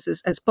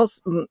audiences as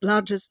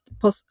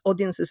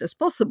audiences as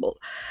possible.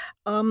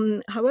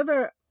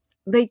 However,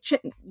 they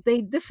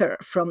differ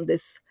from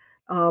this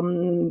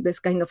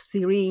kind of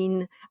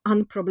serene,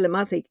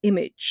 unproblematic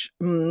image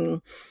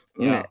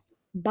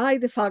by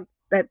the fact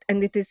that,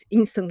 and it is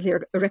instantly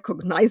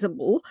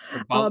recognizable.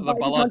 The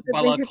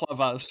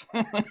balaclavas.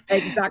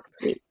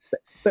 Exactly.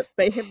 but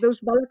they have those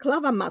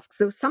balaclava masks.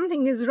 So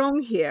something is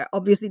wrong here.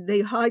 Obviously,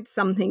 they hide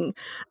something,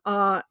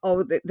 or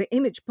the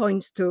image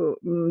points to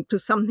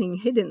something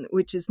hidden,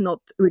 which is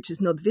not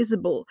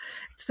visible.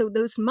 So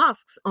those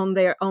masks on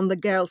the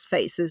girls'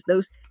 faces,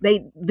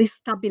 they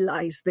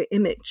destabilize the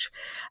image,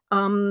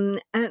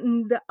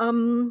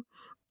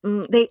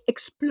 they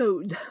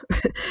explode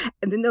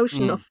the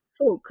notion of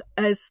folk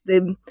as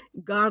the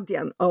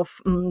guardian of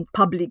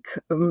public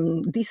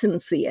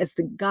decency, as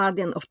the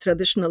guardian of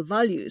traditional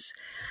values,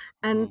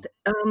 and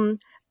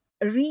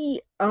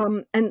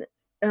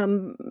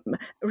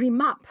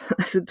remap,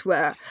 as it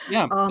were.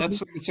 Yeah,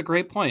 it's a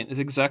great point. It's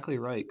exactly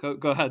right.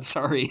 Go ahead.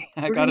 Sorry,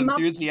 I got Remap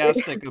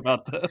enthusiastic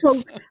about this.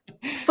 folk,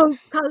 folk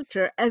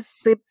culture as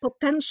the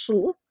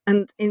potential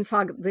and, in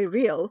fact, the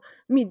real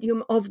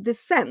medium of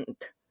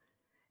dissent.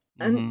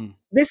 And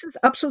this is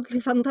absolutely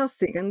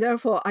fantastic. And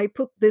therefore, I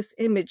put this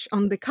image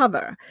on the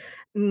cover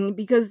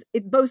because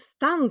it both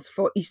stands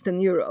for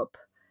Eastern Europe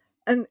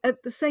and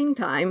at the same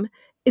time,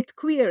 it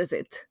queers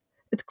it.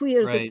 It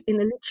queers Right. it in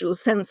a literal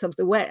sense of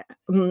the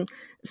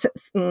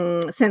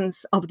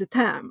sense of the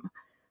term.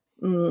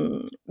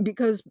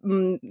 Because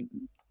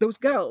those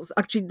girls,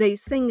 actually, they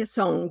sing a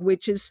song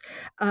which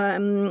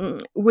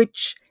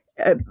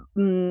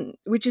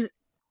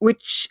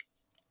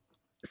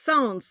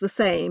sounds the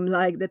same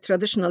like the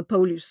traditional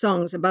Polish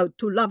songs about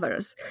two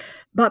lovers,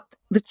 but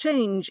the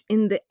change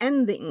in the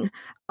ending,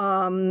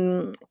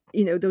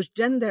 those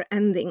gender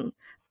ending,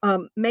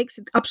 makes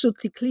it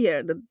absolutely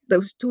clear that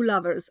those two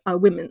lovers are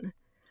women.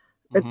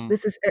 That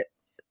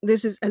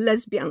this is a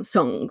lesbian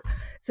song.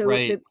 So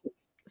Right.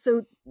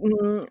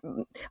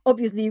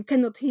 obviously you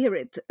cannot hear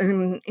it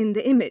in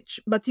the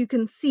image, but you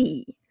can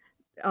see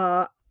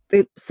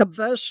the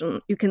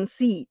subversion. You can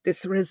see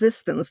this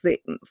resistance,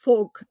 the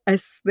folk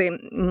as the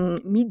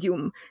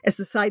medium, as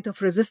the site of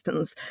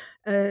resistance,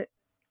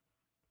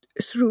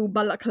 through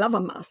balaclava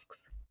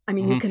masks. I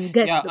mean, you can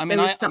guess Yeah, that I mean,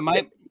 there is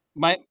something.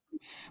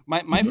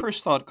 my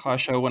first thought,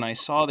 Kasha, when I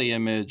saw the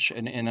image,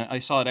 and I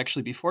saw it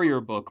actually before your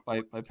book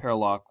by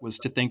Perlock, was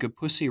to think of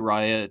Pussy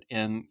Riot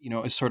and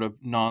a sort of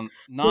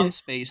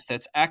non-space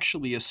that's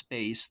actually a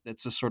space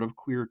that's a sort of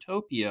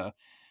queertopia.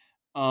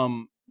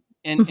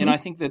 And I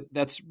think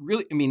that's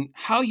really, I mean,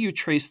 how you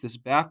trace this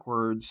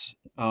backwards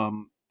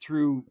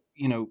through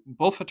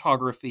both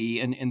photography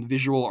and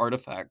visual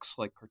artifacts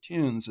like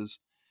cartoons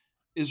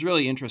is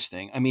really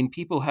interesting. I mean,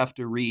 people have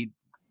to read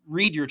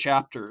your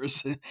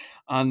chapters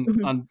on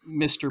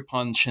Mr.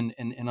 Punch and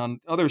on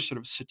other sort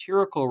of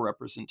satirical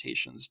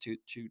representations to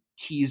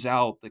tease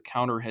out the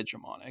counter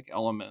hegemonic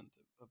element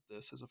of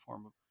this as a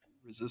form of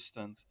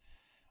resistance.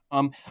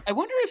 I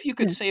wonder if you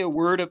could say a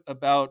word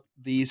about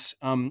these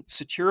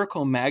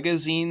satirical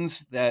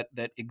magazines that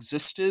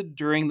existed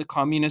during the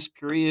communist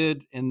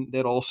period and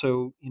that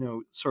also,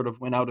 sort of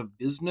went out of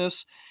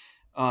business.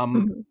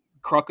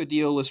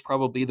 Crocodile is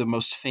probably the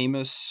most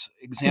famous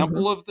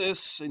example of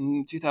this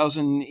in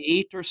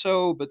 2008 or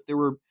so, but there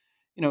were,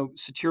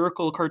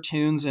 satirical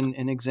cartoons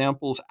and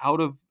examples out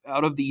of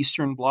the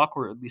Eastern Bloc,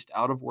 or at least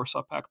out of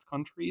Warsaw Pact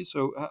countries.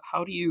 So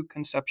how do you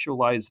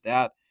conceptualize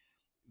that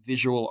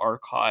visual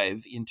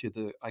archive into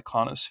the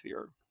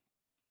iconosphere?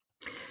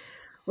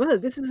 Well,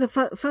 this is a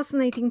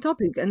fascinating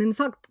topic. And in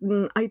fact,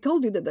 I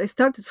told you that I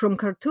started from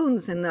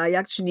cartoons, and I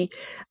actually,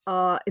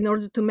 in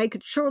order to make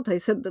it short, I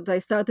said that I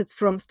started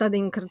from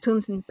studying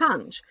cartoons in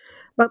Punch.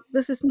 But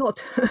this is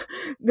not.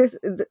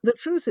 The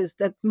truth is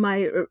that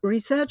my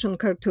research on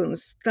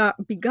cartoons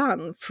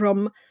began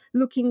from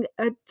looking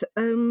at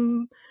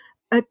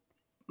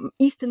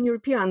Eastern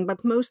European,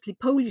 but mostly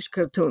Polish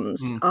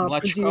cartoons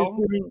produced Mleczko?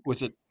 during.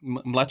 Was it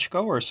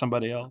Mleczko or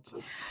somebody else?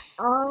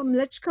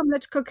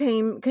 Mleczko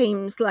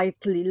came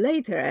slightly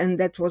later, and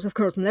that was, of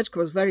course, Mleczko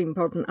was very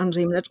important.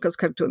 Andrzej Mleczko's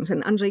cartoons,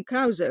 and Andrzej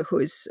Krause, who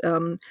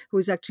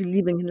is actually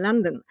living in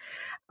London.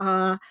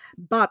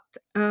 But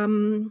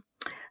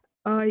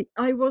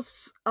I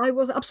was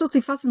absolutely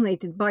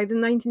fascinated by the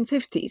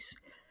 1950s.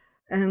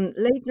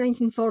 Late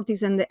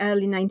 1940s and the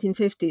early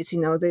 1950s,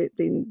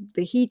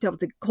 the heat of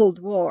the Cold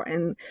War,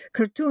 and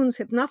cartoons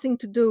had nothing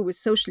to do with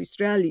socialist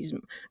realism.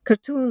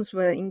 Cartoons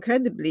were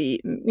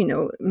incredibly,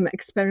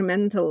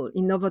 experimental,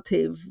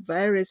 innovative,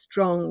 very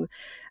strong,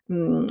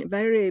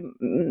 very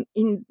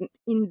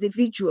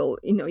individual.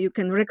 You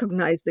can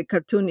recognize the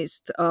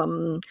cartoonist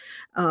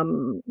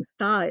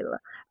style,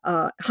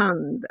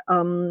 hand.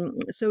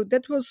 So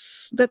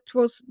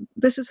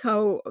this is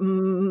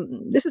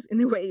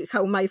in a way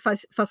how my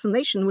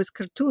fascination with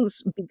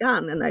cartoons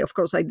began. And I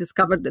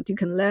discovered that you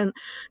can learn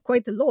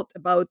quite a lot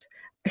about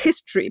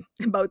history,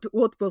 about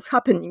what was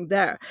happening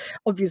there.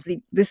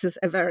 Obviously, this is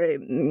a very,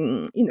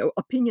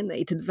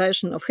 opinionated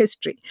version of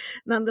history.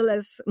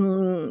 Nonetheless,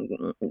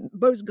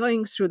 both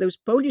going through those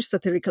Polish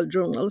satirical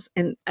journals,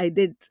 and I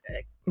did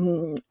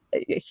a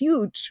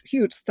huge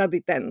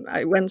study then.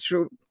 I went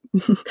through,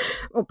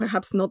 or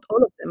perhaps not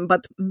all of them,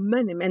 but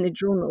many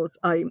journals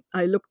I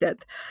looked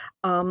at.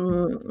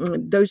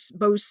 Those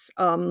both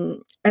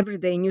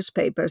everyday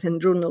newspapers and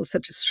journals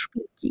such as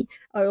Szpilki.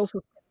 I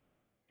also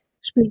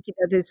Szpilki,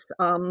 that is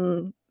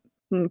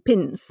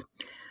pins.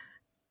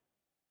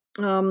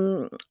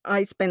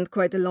 I spent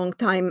quite a long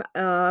time,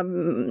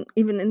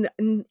 even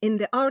in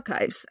the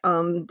archives.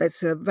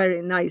 That's a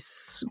very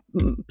nice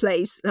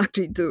place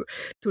actually to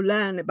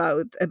learn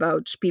about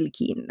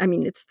Spielki. I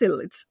mean, it still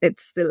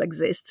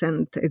exists,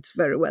 and it's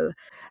very well.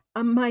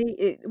 My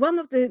one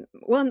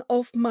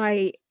of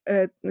my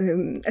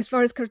as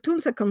far as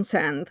cartoons are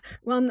concerned,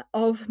 one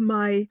of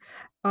my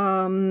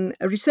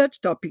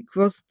research topic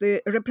was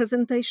the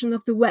representation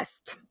of the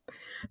West.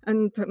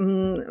 And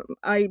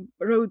I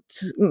wrote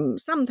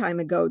some time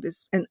ago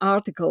an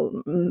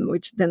article,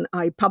 which then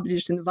I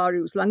published in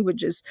various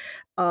languages,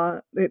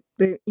 the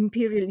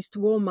imperialist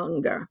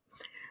warmonger.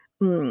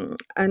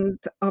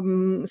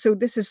 So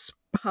this is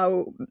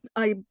how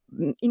I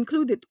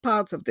included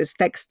parts of this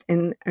text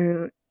in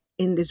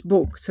this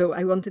book. So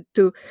I wanted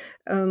to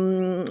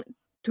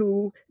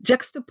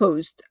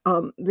juxtapose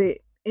the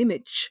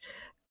image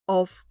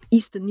of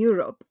Eastern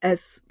Europe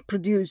as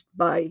produced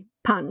by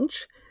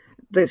Punch,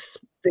 the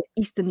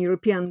Eastern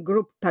European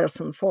group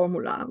person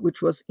formula,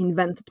 which was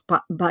invented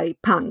by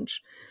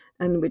Punch,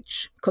 and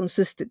which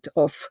consisted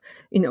of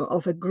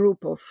a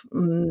group of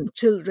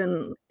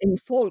children in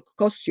folk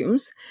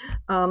costumes,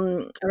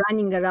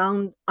 running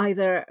around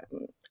either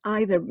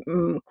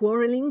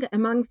quarreling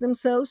amongst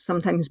themselves,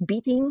 sometimes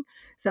beating,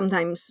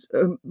 sometimes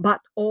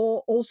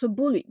or also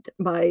bullied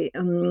by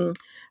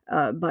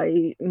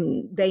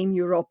Dame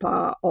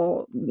Europa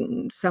or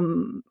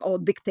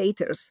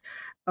dictators.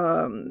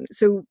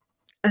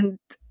 And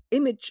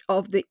image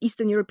of the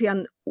Eastern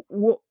European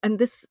and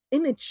this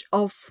image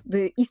of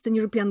the Eastern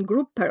European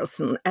group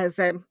person as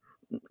a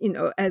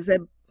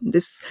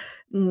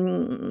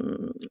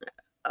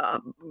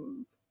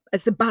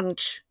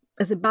bunch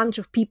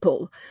of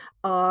people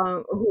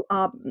who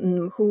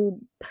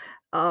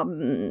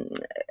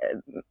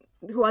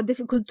are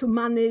difficult to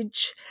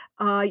manage.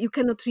 You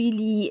cannot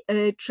really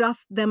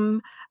trust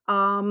them.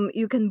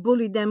 You can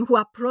bully them, who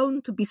are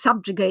prone to be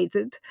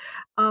subjugated.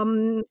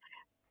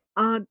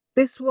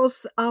 This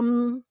was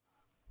in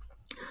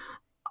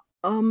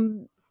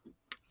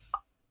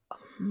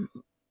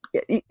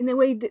a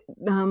way,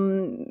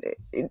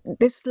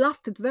 this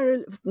lasted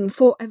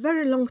for a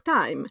very long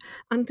time,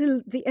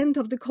 until the end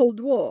of the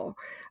Cold War.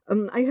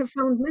 I have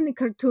found many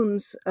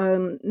cartoons,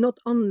 not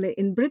only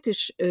in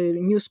British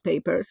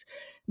newspapers,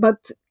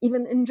 but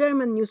even in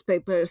German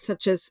newspapers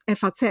such as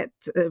FAZ,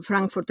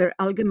 Frankfurter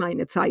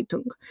Allgemeine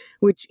Zeitung,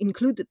 which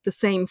included the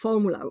same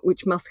formula,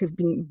 which must have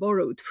been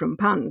borrowed from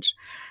Punch.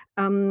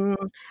 So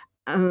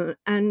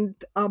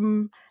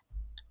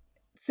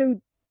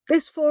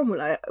this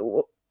formula,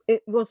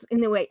 it was,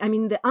 in a way, I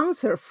mean, the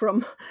answer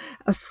from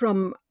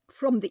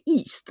the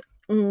East.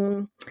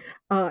 In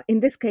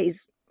this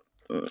case,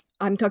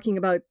 I'm talking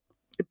about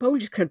the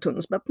Polish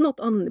cartoons, but not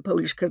only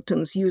Polish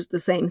cartoons used the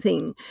same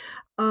thing,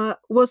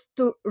 was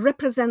to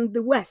represent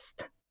the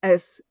West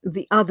as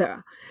the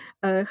other.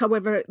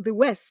 However, the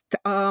West,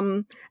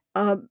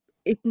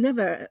 it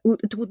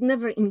would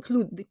never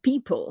include the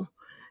people.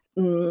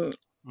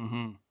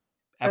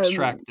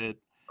 Abstracted.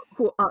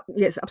 Who are,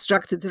 yes,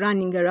 abstracted,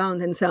 running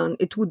around and so on.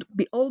 It would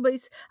be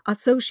always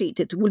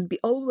associated, would be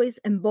always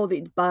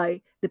embodied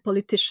by the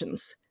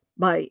politicians,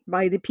 by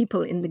the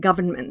people in the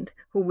government,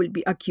 who will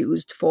be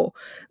accused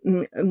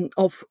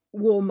of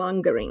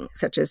warmongering,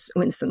 such as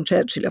Winston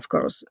Churchill, of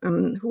course,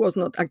 who was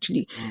not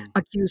actually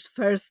accused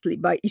firstly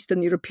by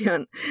Eastern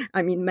European,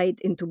 I mean, made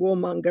into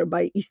warmonger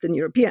by Eastern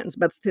Europeans,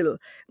 but still,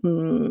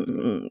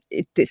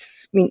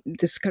 this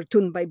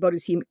cartoon by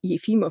Boris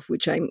Yefimov,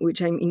 which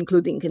I'm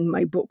including in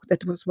my book,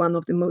 that was one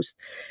of the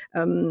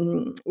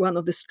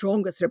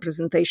strongest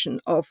representation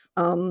of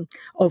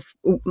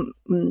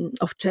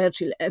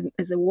Churchill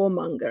as a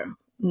warmonger.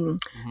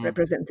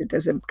 Represented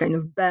as a kind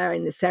of bear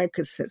in the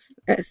circus,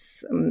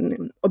 as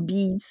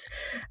obese,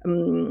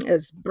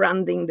 as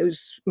branding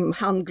those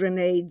hand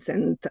grenades,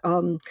 and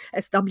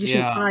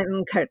establishing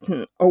Iron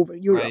Curtain over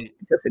Europe,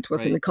 because it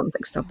was in the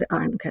context of the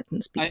Iron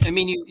Curtain speech. I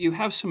mean, you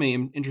have so many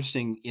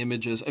interesting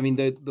images. I mean,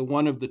 the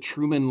one of the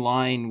Truman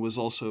line was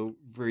also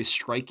very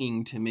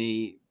striking to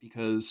me,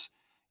 because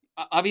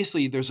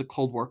obviously there's a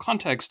Cold War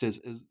context,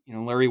 as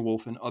Larry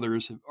Wolff and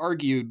others have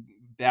argued,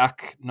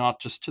 back not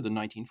just to the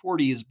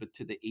 1940s, but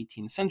to the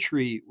 18th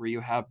century, where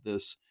you have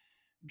this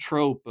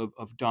trope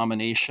of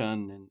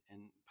domination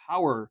and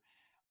power.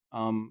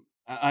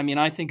 I mean,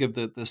 I think of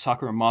the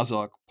Sakura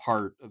Mazak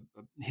part of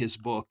his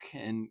book,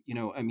 and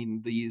I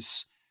mean,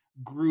 these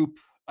group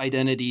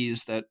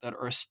identities that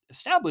are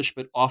established,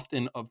 but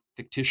often of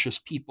fictitious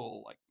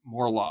people, like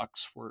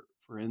Morlocks, for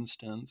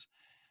instance.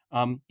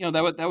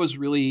 That was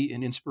really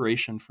an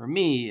inspiration for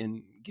me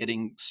in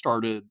getting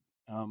started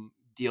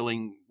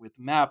dealing with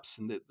maps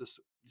and the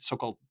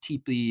so-called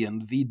TP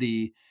and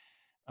VD,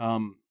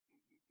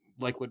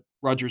 like what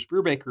Rogers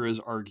Brubaker has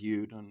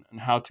argued on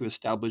how to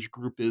establish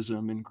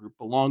groupism and group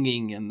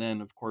belonging, and then,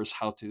 of course,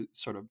 how to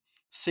sort of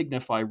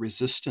signify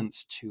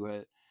resistance to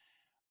it.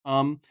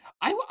 I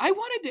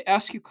wanted to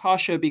ask you,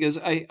 Kasia, because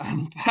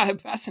I'm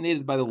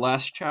fascinated by the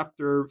last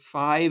chapter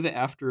 5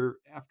 after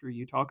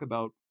you talk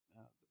about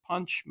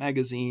Punch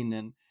magazine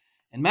and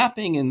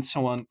mapping and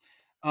so on.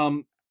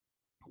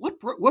 What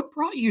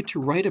brought you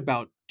to write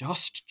about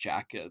dust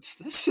jackets?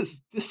 This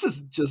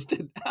is just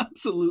an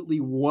absolutely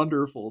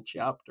wonderful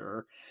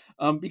chapter,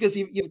 because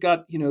you've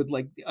got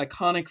like the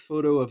iconic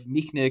photo of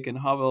Michnik and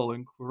Havel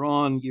and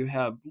Couron. You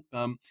have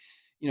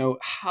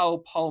how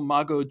Paul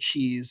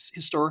Magocci's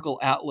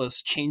historical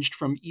atlas changed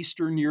from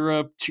Eastern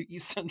Europe to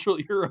East Central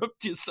Europe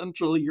to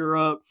Central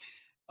Europe.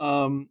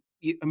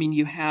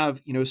 You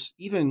have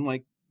even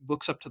like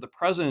books up to the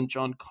present,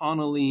 John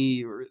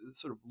Connolly or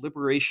sort of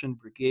Liberation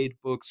Brigade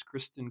books,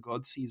 Kristen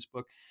Godsey's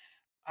book.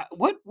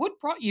 What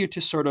brought you to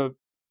sort of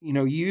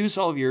use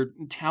all of your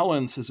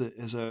talents as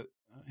a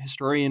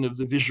historian of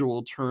the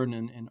visual turn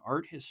and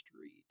art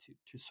history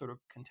to sort of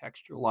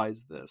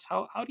contextualize this?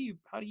 How do you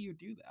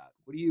do that?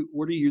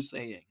 What are you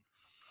saying?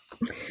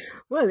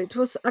 Well, it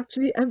was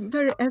actually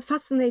a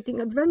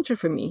fascinating adventure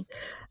for me.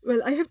 Well,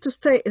 I have to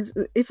say,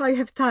 if I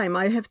have time,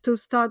 I have to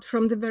start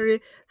from the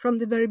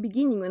very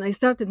beginning when I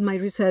started my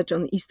research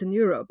on Eastern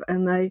Europe,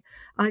 and I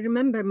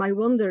remember my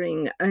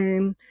wandering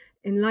in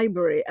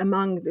library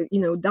among the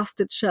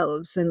dusted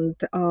shelves and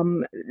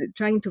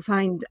trying to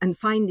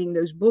finding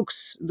those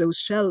books, those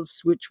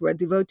shelves which were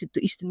devoted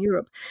to Eastern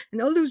Europe,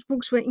 and all those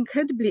books were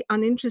incredibly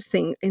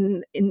uninteresting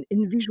in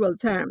visual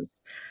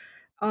terms.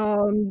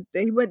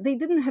 They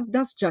didn't have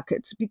dust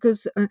jackets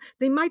because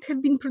they might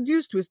have been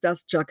produced with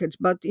dust jackets,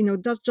 but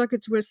dust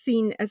jackets were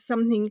seen as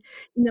something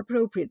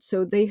inappropriate,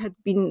 so they had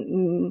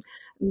been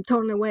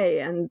torn away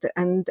and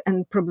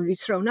probably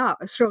thrown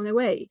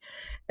away.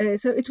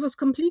 So it was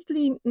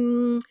completely.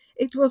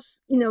 It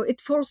was it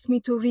forced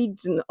me to read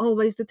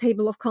always the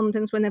table of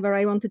contents whenever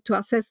I wanted to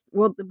assess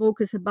what the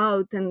book is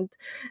about, and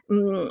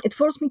it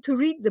forced me to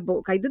read the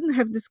book. I didn't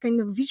have this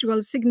kind of visual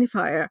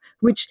signifier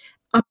which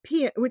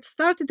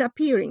started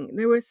appearing.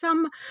 There were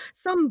some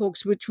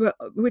books which were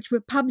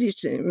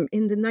published in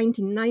the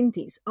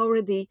 1990s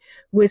already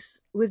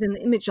with an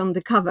image on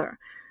the cover,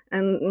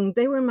 and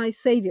they were my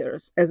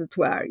saviors, as it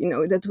were.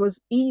 That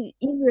was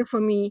easier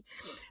for me.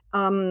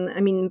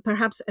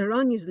 Perhaps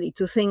erroneously,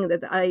 to think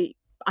that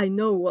I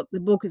know what the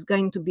book is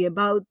going to be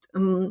about,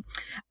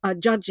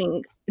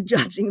 judging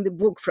the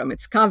book from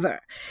its cover.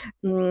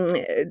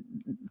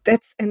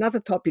 That's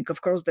another topic,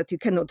 of course, that you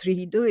cannot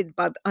really do it,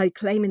 but I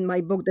claim in my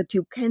book that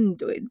you can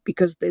do it,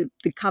 because the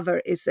cover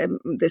is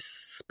this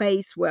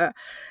space where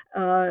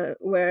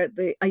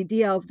the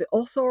idea of the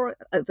author,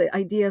 the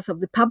ideas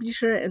of the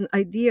publisher, and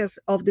ideas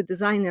of the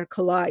designer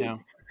collide. Yeah.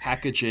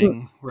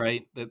 Packaging,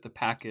 right? The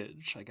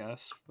package, I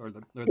guess, or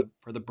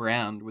the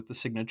brand with the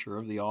signature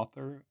of the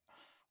author.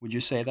 Would you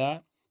say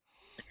that?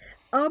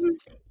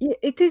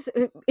 It is.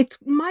 It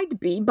might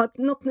be, but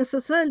not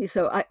necessarily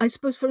so. I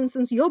suppose, for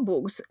instance, your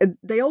books,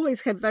 they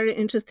always have very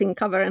interesting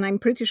cover, and I'm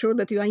pretty sure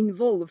that you are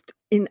involved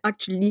in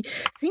actually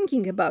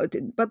thinking about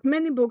it. But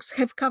many books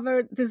have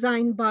cover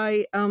designed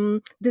by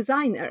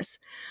designers,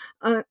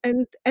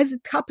 and as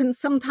it happens,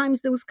 sometimes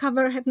those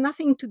cover have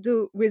nothing to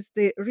do with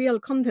the real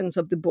contents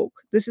of the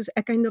book. This is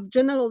a kind of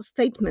general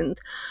statement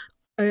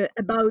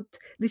about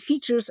the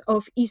features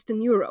of Eastern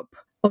Europe,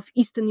 of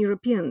Eastern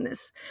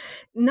Europeanness.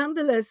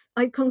 Nonetheless,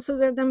 I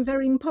consider them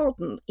very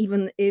important,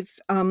 even if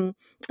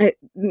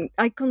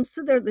I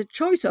consider the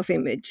choice of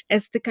image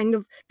as the kind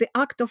of the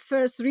act of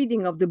first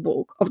reading of the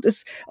book, of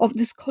this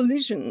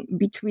collision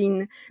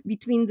between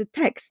the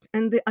text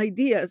and the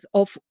ideas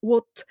of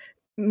what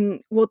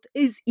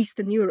is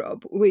Eastern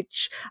Europe,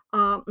 which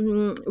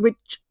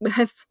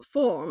have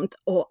formed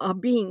or are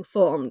being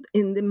formed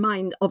in the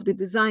mind of the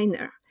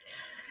designer.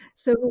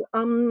 The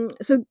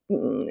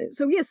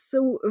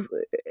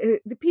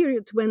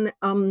period when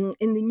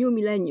in the new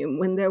millennium,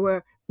 when there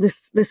were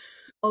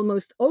this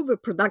almost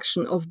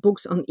overproduction of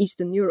books on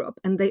Eastern Europe,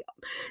 and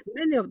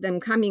many of them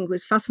coming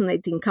with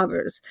fascinating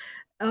covers,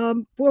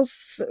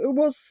 was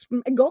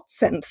a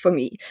godsend for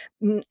me.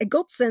 A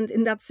godsend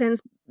in that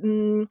sense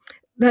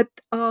that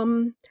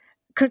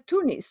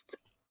cartoonists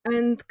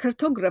and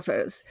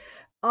cartographers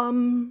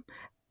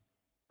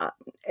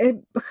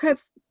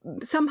have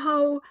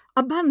somehow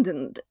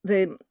abandoned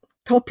the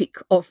topic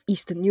of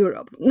Eastern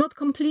Europe. Not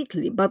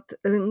completely, but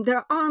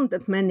there aren't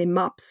that many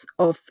maps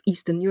of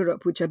Eastern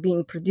Europe which are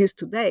being produced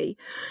today.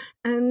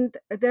 And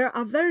there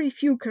are very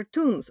few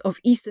cartoons of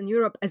Eastern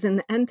Europe as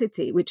an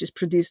entity which is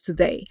produced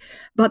today.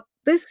 But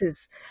this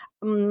is,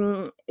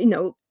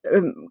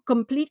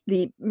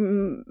 completely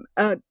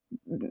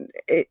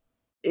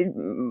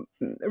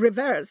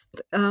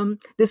reversed.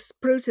 This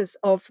process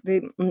of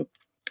the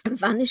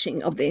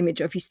vanishing of the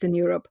image of Eastern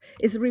Europe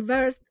is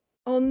reversed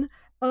on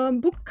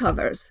book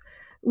covers,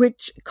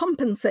 which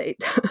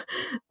compensate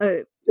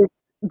this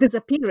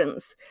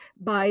disappearance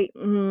by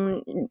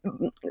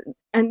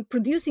and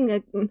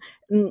producing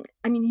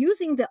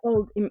using the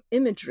old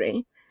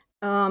imagery,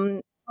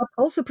 but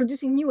also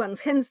producing new ones.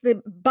 Hence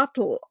the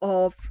battle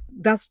of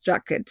the dust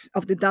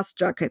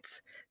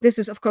jackets. This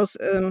is, of course,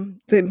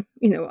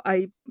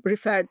 I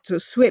referred to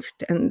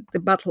Swift and the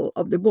battle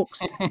of the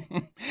books.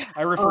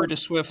 I refer to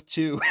Swift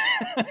too.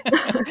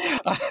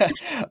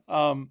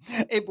 I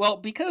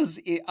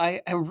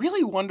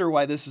really wonder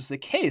why this is the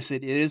case.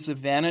 It is a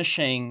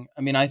vanishing.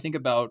 I mean, I think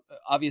about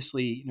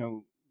obviously,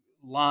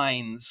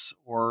 lines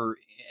or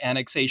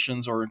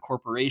annexations or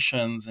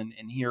incorporations, and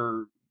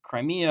here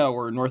Crimea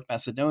or North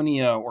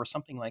Macedonia or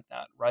something like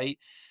that, right?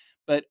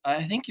 But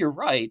I think you're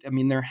right. I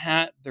mean, there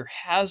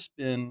has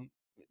been,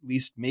 at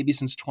least maybe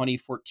since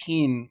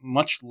 2014,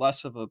 much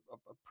less of a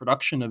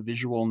production of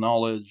visual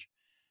knowledge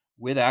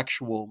with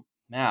actual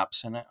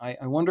maps. And I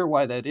wonder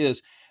why that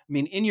is. I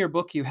mean, in your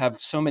book, you have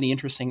so many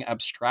interesting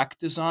abstract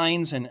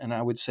designs, and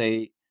I would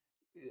say,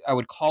 I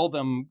would call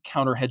them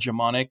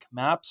counter-hegemonic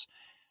maps.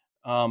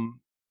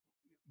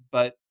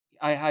 But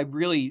I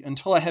really,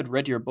 until I had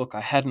read your book,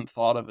 I hadn't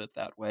thought of it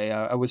that way.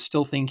 I was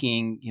still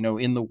thinking,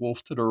 in the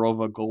Wolf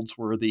Todorova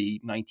Goldsworthy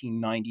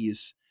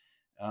 1990s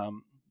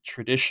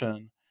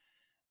tradition.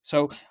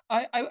 So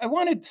I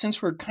wanted,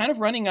 since we're kind of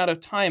running out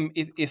of time,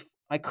 if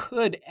I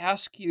could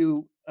ask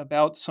you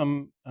about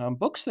some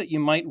books that you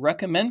might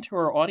recommend to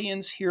our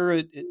audience here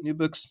at New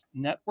Books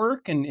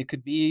Network, and it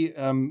could be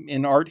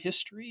in art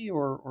history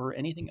or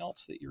anything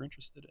else that you're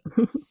interested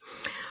in.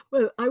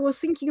 Well, I was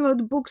thinking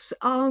about books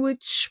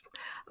which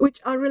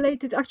are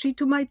related actually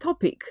to my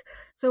topic.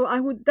 So I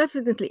would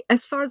definitely,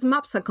 as far as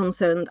maps are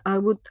concerned,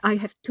 I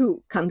have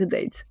two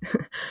candidates.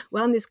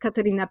 One is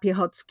Katarzyna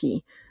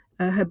Piechocki,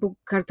 her book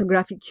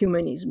Cartographic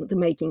Humanism, The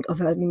Making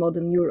of Early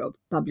Modern Europe,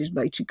 published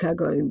by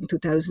Chicago in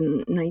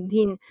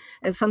 2019.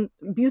 A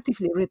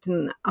beautifully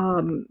written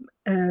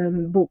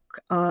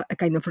book, a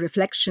kind of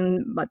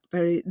reflection, but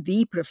very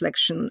deep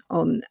reflection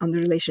on the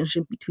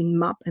relationship between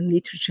map and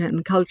literature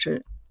and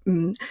culture,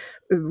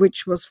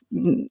 which was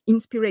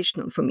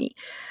inspirational for me.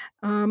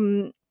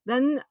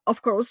 Then,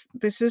 of course,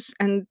 this is,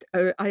 and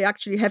I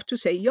actually have to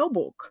say, your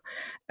book,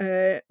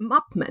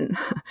 Mapmen,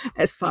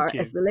 as far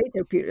as the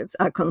later periods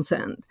are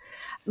concerned,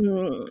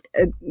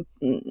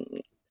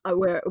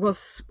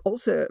 was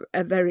also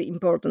a very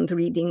important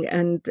reading,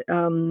 and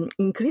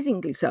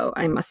increasingly so,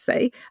 I must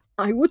say.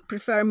 I would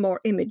prefer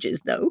more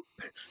images, though,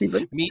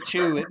 Stephen. Me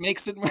too. It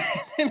makes it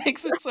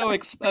so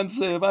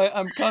expensive.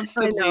 I'm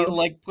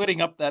constantly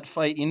putting up that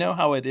fight. You know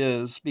how it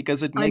is,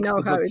 because it makes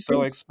the book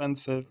so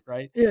expensive,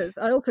 right? Yes,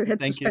 I also had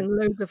to spend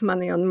loads of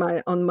money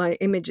on my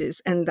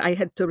images, and I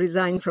had to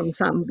resign from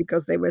some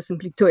because they were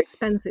simply too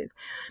expensive,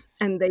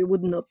 and they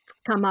would not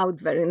come out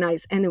very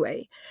nice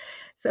anyway.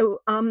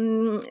 So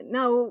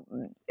now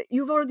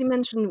you've already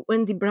mentioned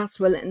Wendy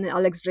Braswell and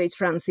Alex Drace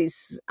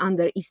Francis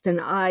Under Eastern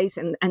Eyes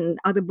and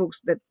other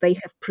books that they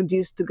have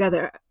produced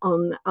together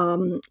on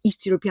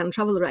East European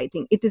travel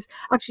writing. It is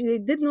actually, they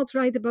did not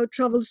write about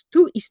travels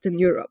to Eastern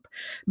Europe,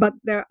 but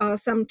there are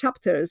some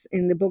chapters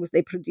in the books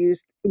they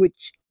produced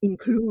which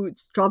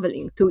includes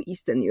traveling to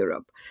Eastern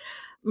Europe.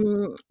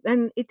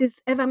 And it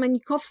is Ewa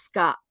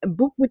Manikowska, a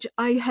book which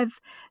I have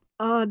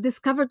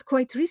discovered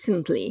quite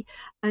recently,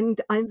 and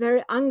I'm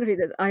very angry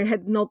that I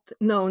had not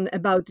known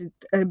about it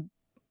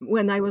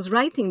when I was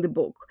writing the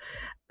book.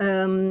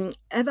 Ewa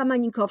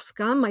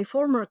Manikowska, my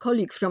former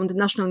colleague from the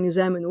National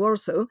Museum in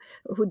Warsaw,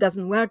 who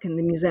doesn't work in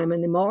the museum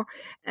anymore,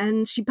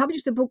 and she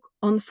published a book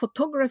on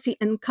photography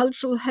and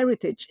cultural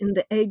heritage in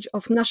the age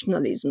of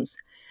nationalisms,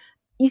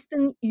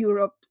 Eastern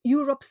Europe,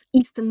 Europe's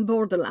Eastern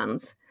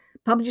Borderlands,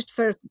 published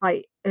first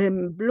by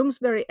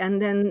Bloomsbury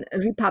and then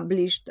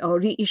republished or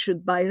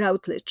reissued by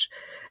Routledge.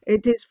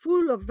 It is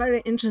full of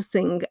very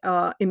interesting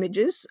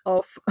images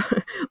of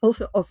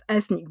also of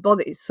ethnic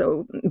bodies.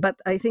 So,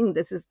 but I think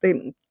this is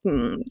the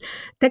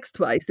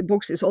text-wise, the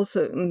book is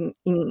also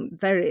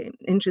very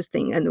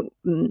interesting and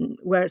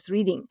worth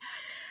reading.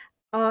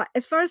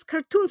 As far as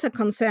cartoons are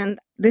concerned,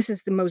 this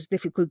is the most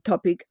difficult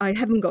topic. I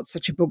haven't got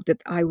such a book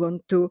that I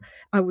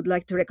would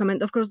like to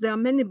recommend. Of course, there are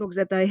many books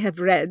that I have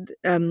read,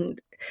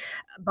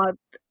 but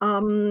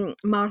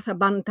Martha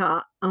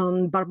Banta,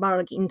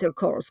 Barbaric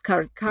Intercourse,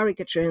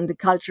 Caricature and the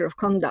Culture of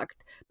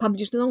Conduct,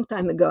 published a long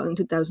time ago in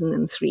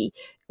 2003,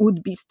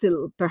 would be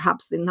still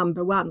perhaps the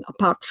number one,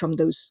 apart from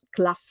those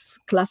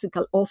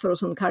classical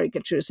authors on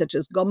caricature such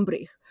as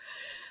Gombrich.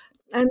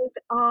 And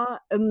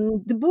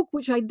the book,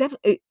 which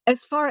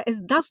as far as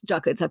dust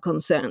jackets are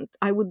concerned,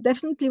 I would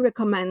definitely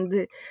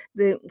recommend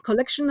the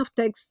collection of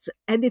texts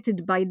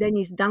edited by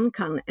Dennis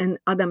Duncan and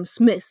Adam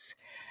Smith.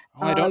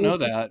 Oh, I don't know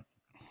that.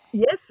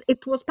 Yes,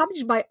 it was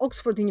published by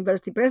Oxford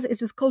University Press. It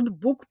is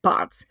called Book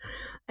Parts,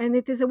 and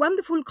it is a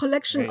wonderful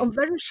collection of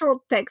very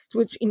short texts,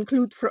 which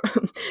include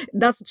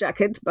dust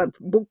jacket, but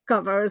book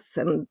covers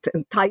and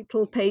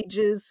title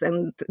pages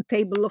and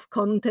table of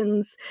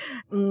contents,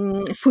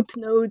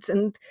 footnotes,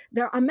 and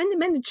there are many,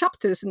 many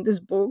chapters in this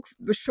book,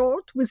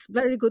 short with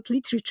very good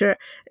literature.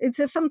 It's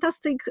a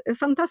fantastic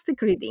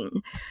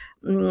reading.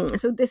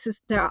 So this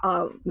is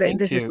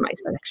my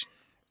selection.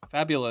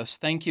 Fabulous.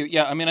 Thank you.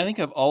 Yeah, I mean, I think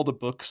of all the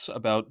books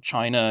about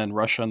China and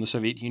Russia and the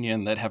Soviet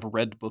Union that have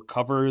red book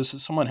covers,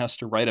 someone has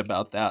to write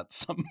about that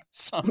Yes.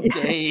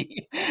 someday.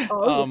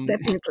 Oh, yes, um,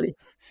 definitely.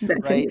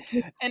 right.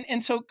 Definitely.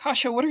 And so,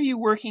 Kasia, what are you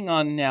working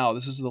on now?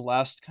 This is the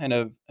last kind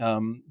of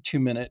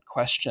 2-minute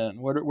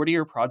question. What are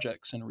your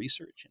projects and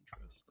research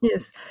interests?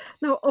 Yes.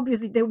 Now,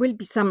 obviously, there will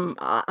be some,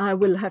 I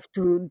will have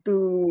to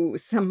do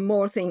some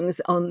more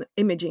things on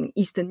imaging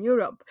Eastern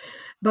Europe.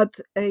 But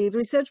a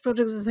research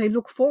project that I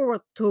look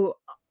forward to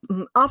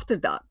after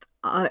that,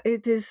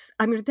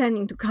 I'm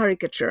returning to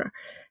caricature,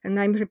 and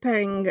I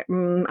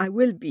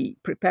will be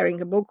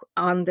preparing a book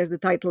under the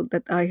title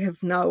that I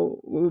have now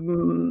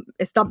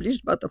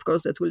established, but of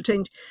course that will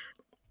change: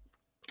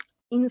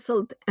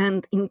 Insult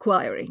and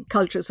Inquiry,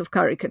 Cultures of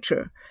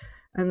Caricature.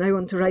 And I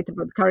want to write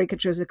about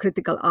caricature as a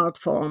critical art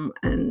form,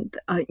 and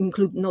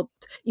include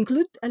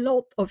a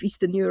lot of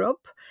Eastern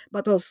Europe,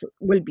 but also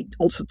will be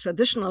also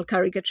traditional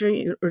caricature.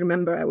 You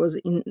remember, I was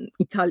in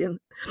Italian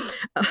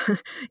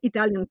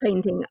Italian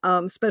painting,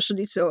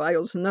 especially, so I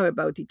also know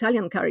about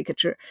Italian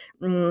caricature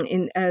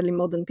in early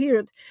modern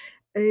period.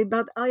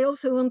 But I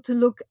also want to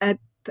look at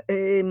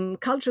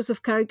cultures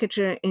of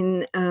caricature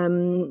in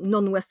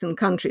non-Western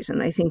countries,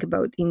 and I think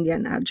about India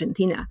and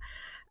Argentina.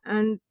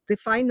 And the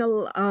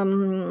final,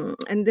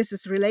 and this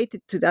is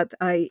related to that,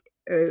 I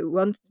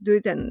want to do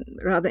it, and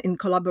rather in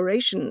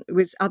collaboration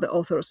with other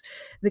authors,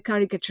 the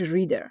caricature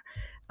reader.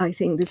 I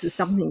think this is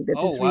something that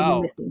Oh, is really wow.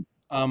 missing.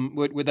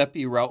 Would that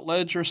be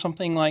Routledge or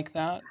something like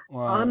that?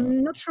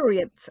 I'm not sure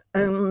yet,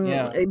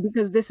 Yeah,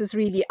 because this is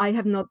really, I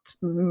have not.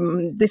 it's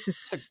a This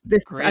is,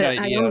 great I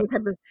idea. only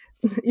have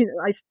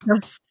I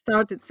just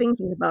started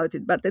thinking about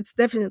it, but it's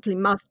definitely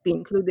must be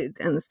included.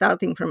 And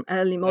starting from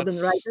early modern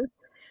That's writers,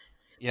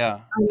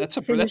 Yeah, and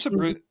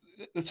finishing.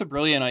 that's a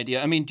brilliant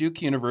idea. I mean,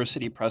 Duke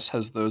University Press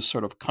has those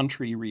sort of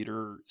country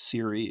reader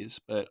series,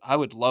 but I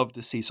would love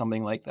to see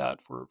something like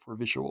that for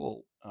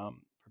visual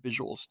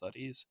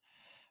studies.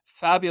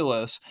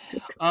 Fabulous.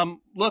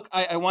 Look,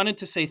 I wanted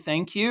to say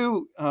thank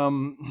you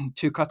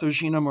to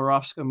Katarzyna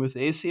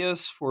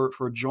Murawska-Muthesius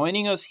for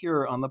joining us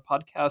here on the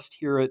podcast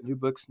here at New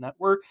Books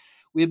Network.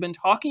 We've been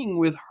talking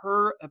with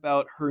her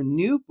about her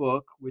new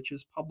book, which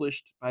is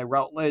published by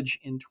Routledge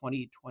in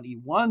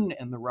 2021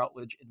 and the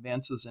Routledge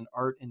Advances in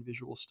Art and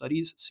Visual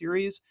Studies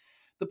series.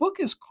 The book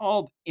is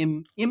called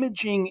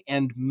Imaging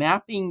and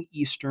Mapping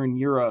Eastern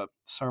Europe,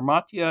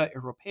 Sarmatia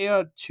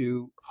Europea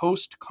to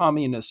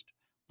Post-Communist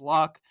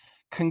Bloc.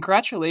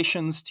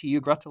 Congratulations to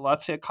you,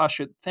 Gratulacja,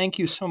 Kasia. Thank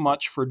you so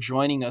much for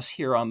joining us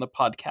here on the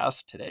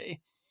podcast today.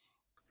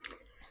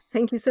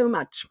 Thank you so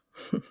much.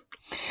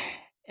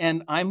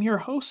 And I'm your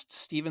host,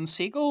 Stephen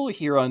Siegel,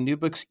 here on New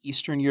Books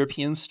Eastern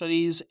European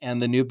Studies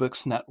and the New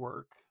Books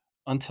Network.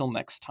 Until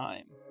next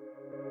time.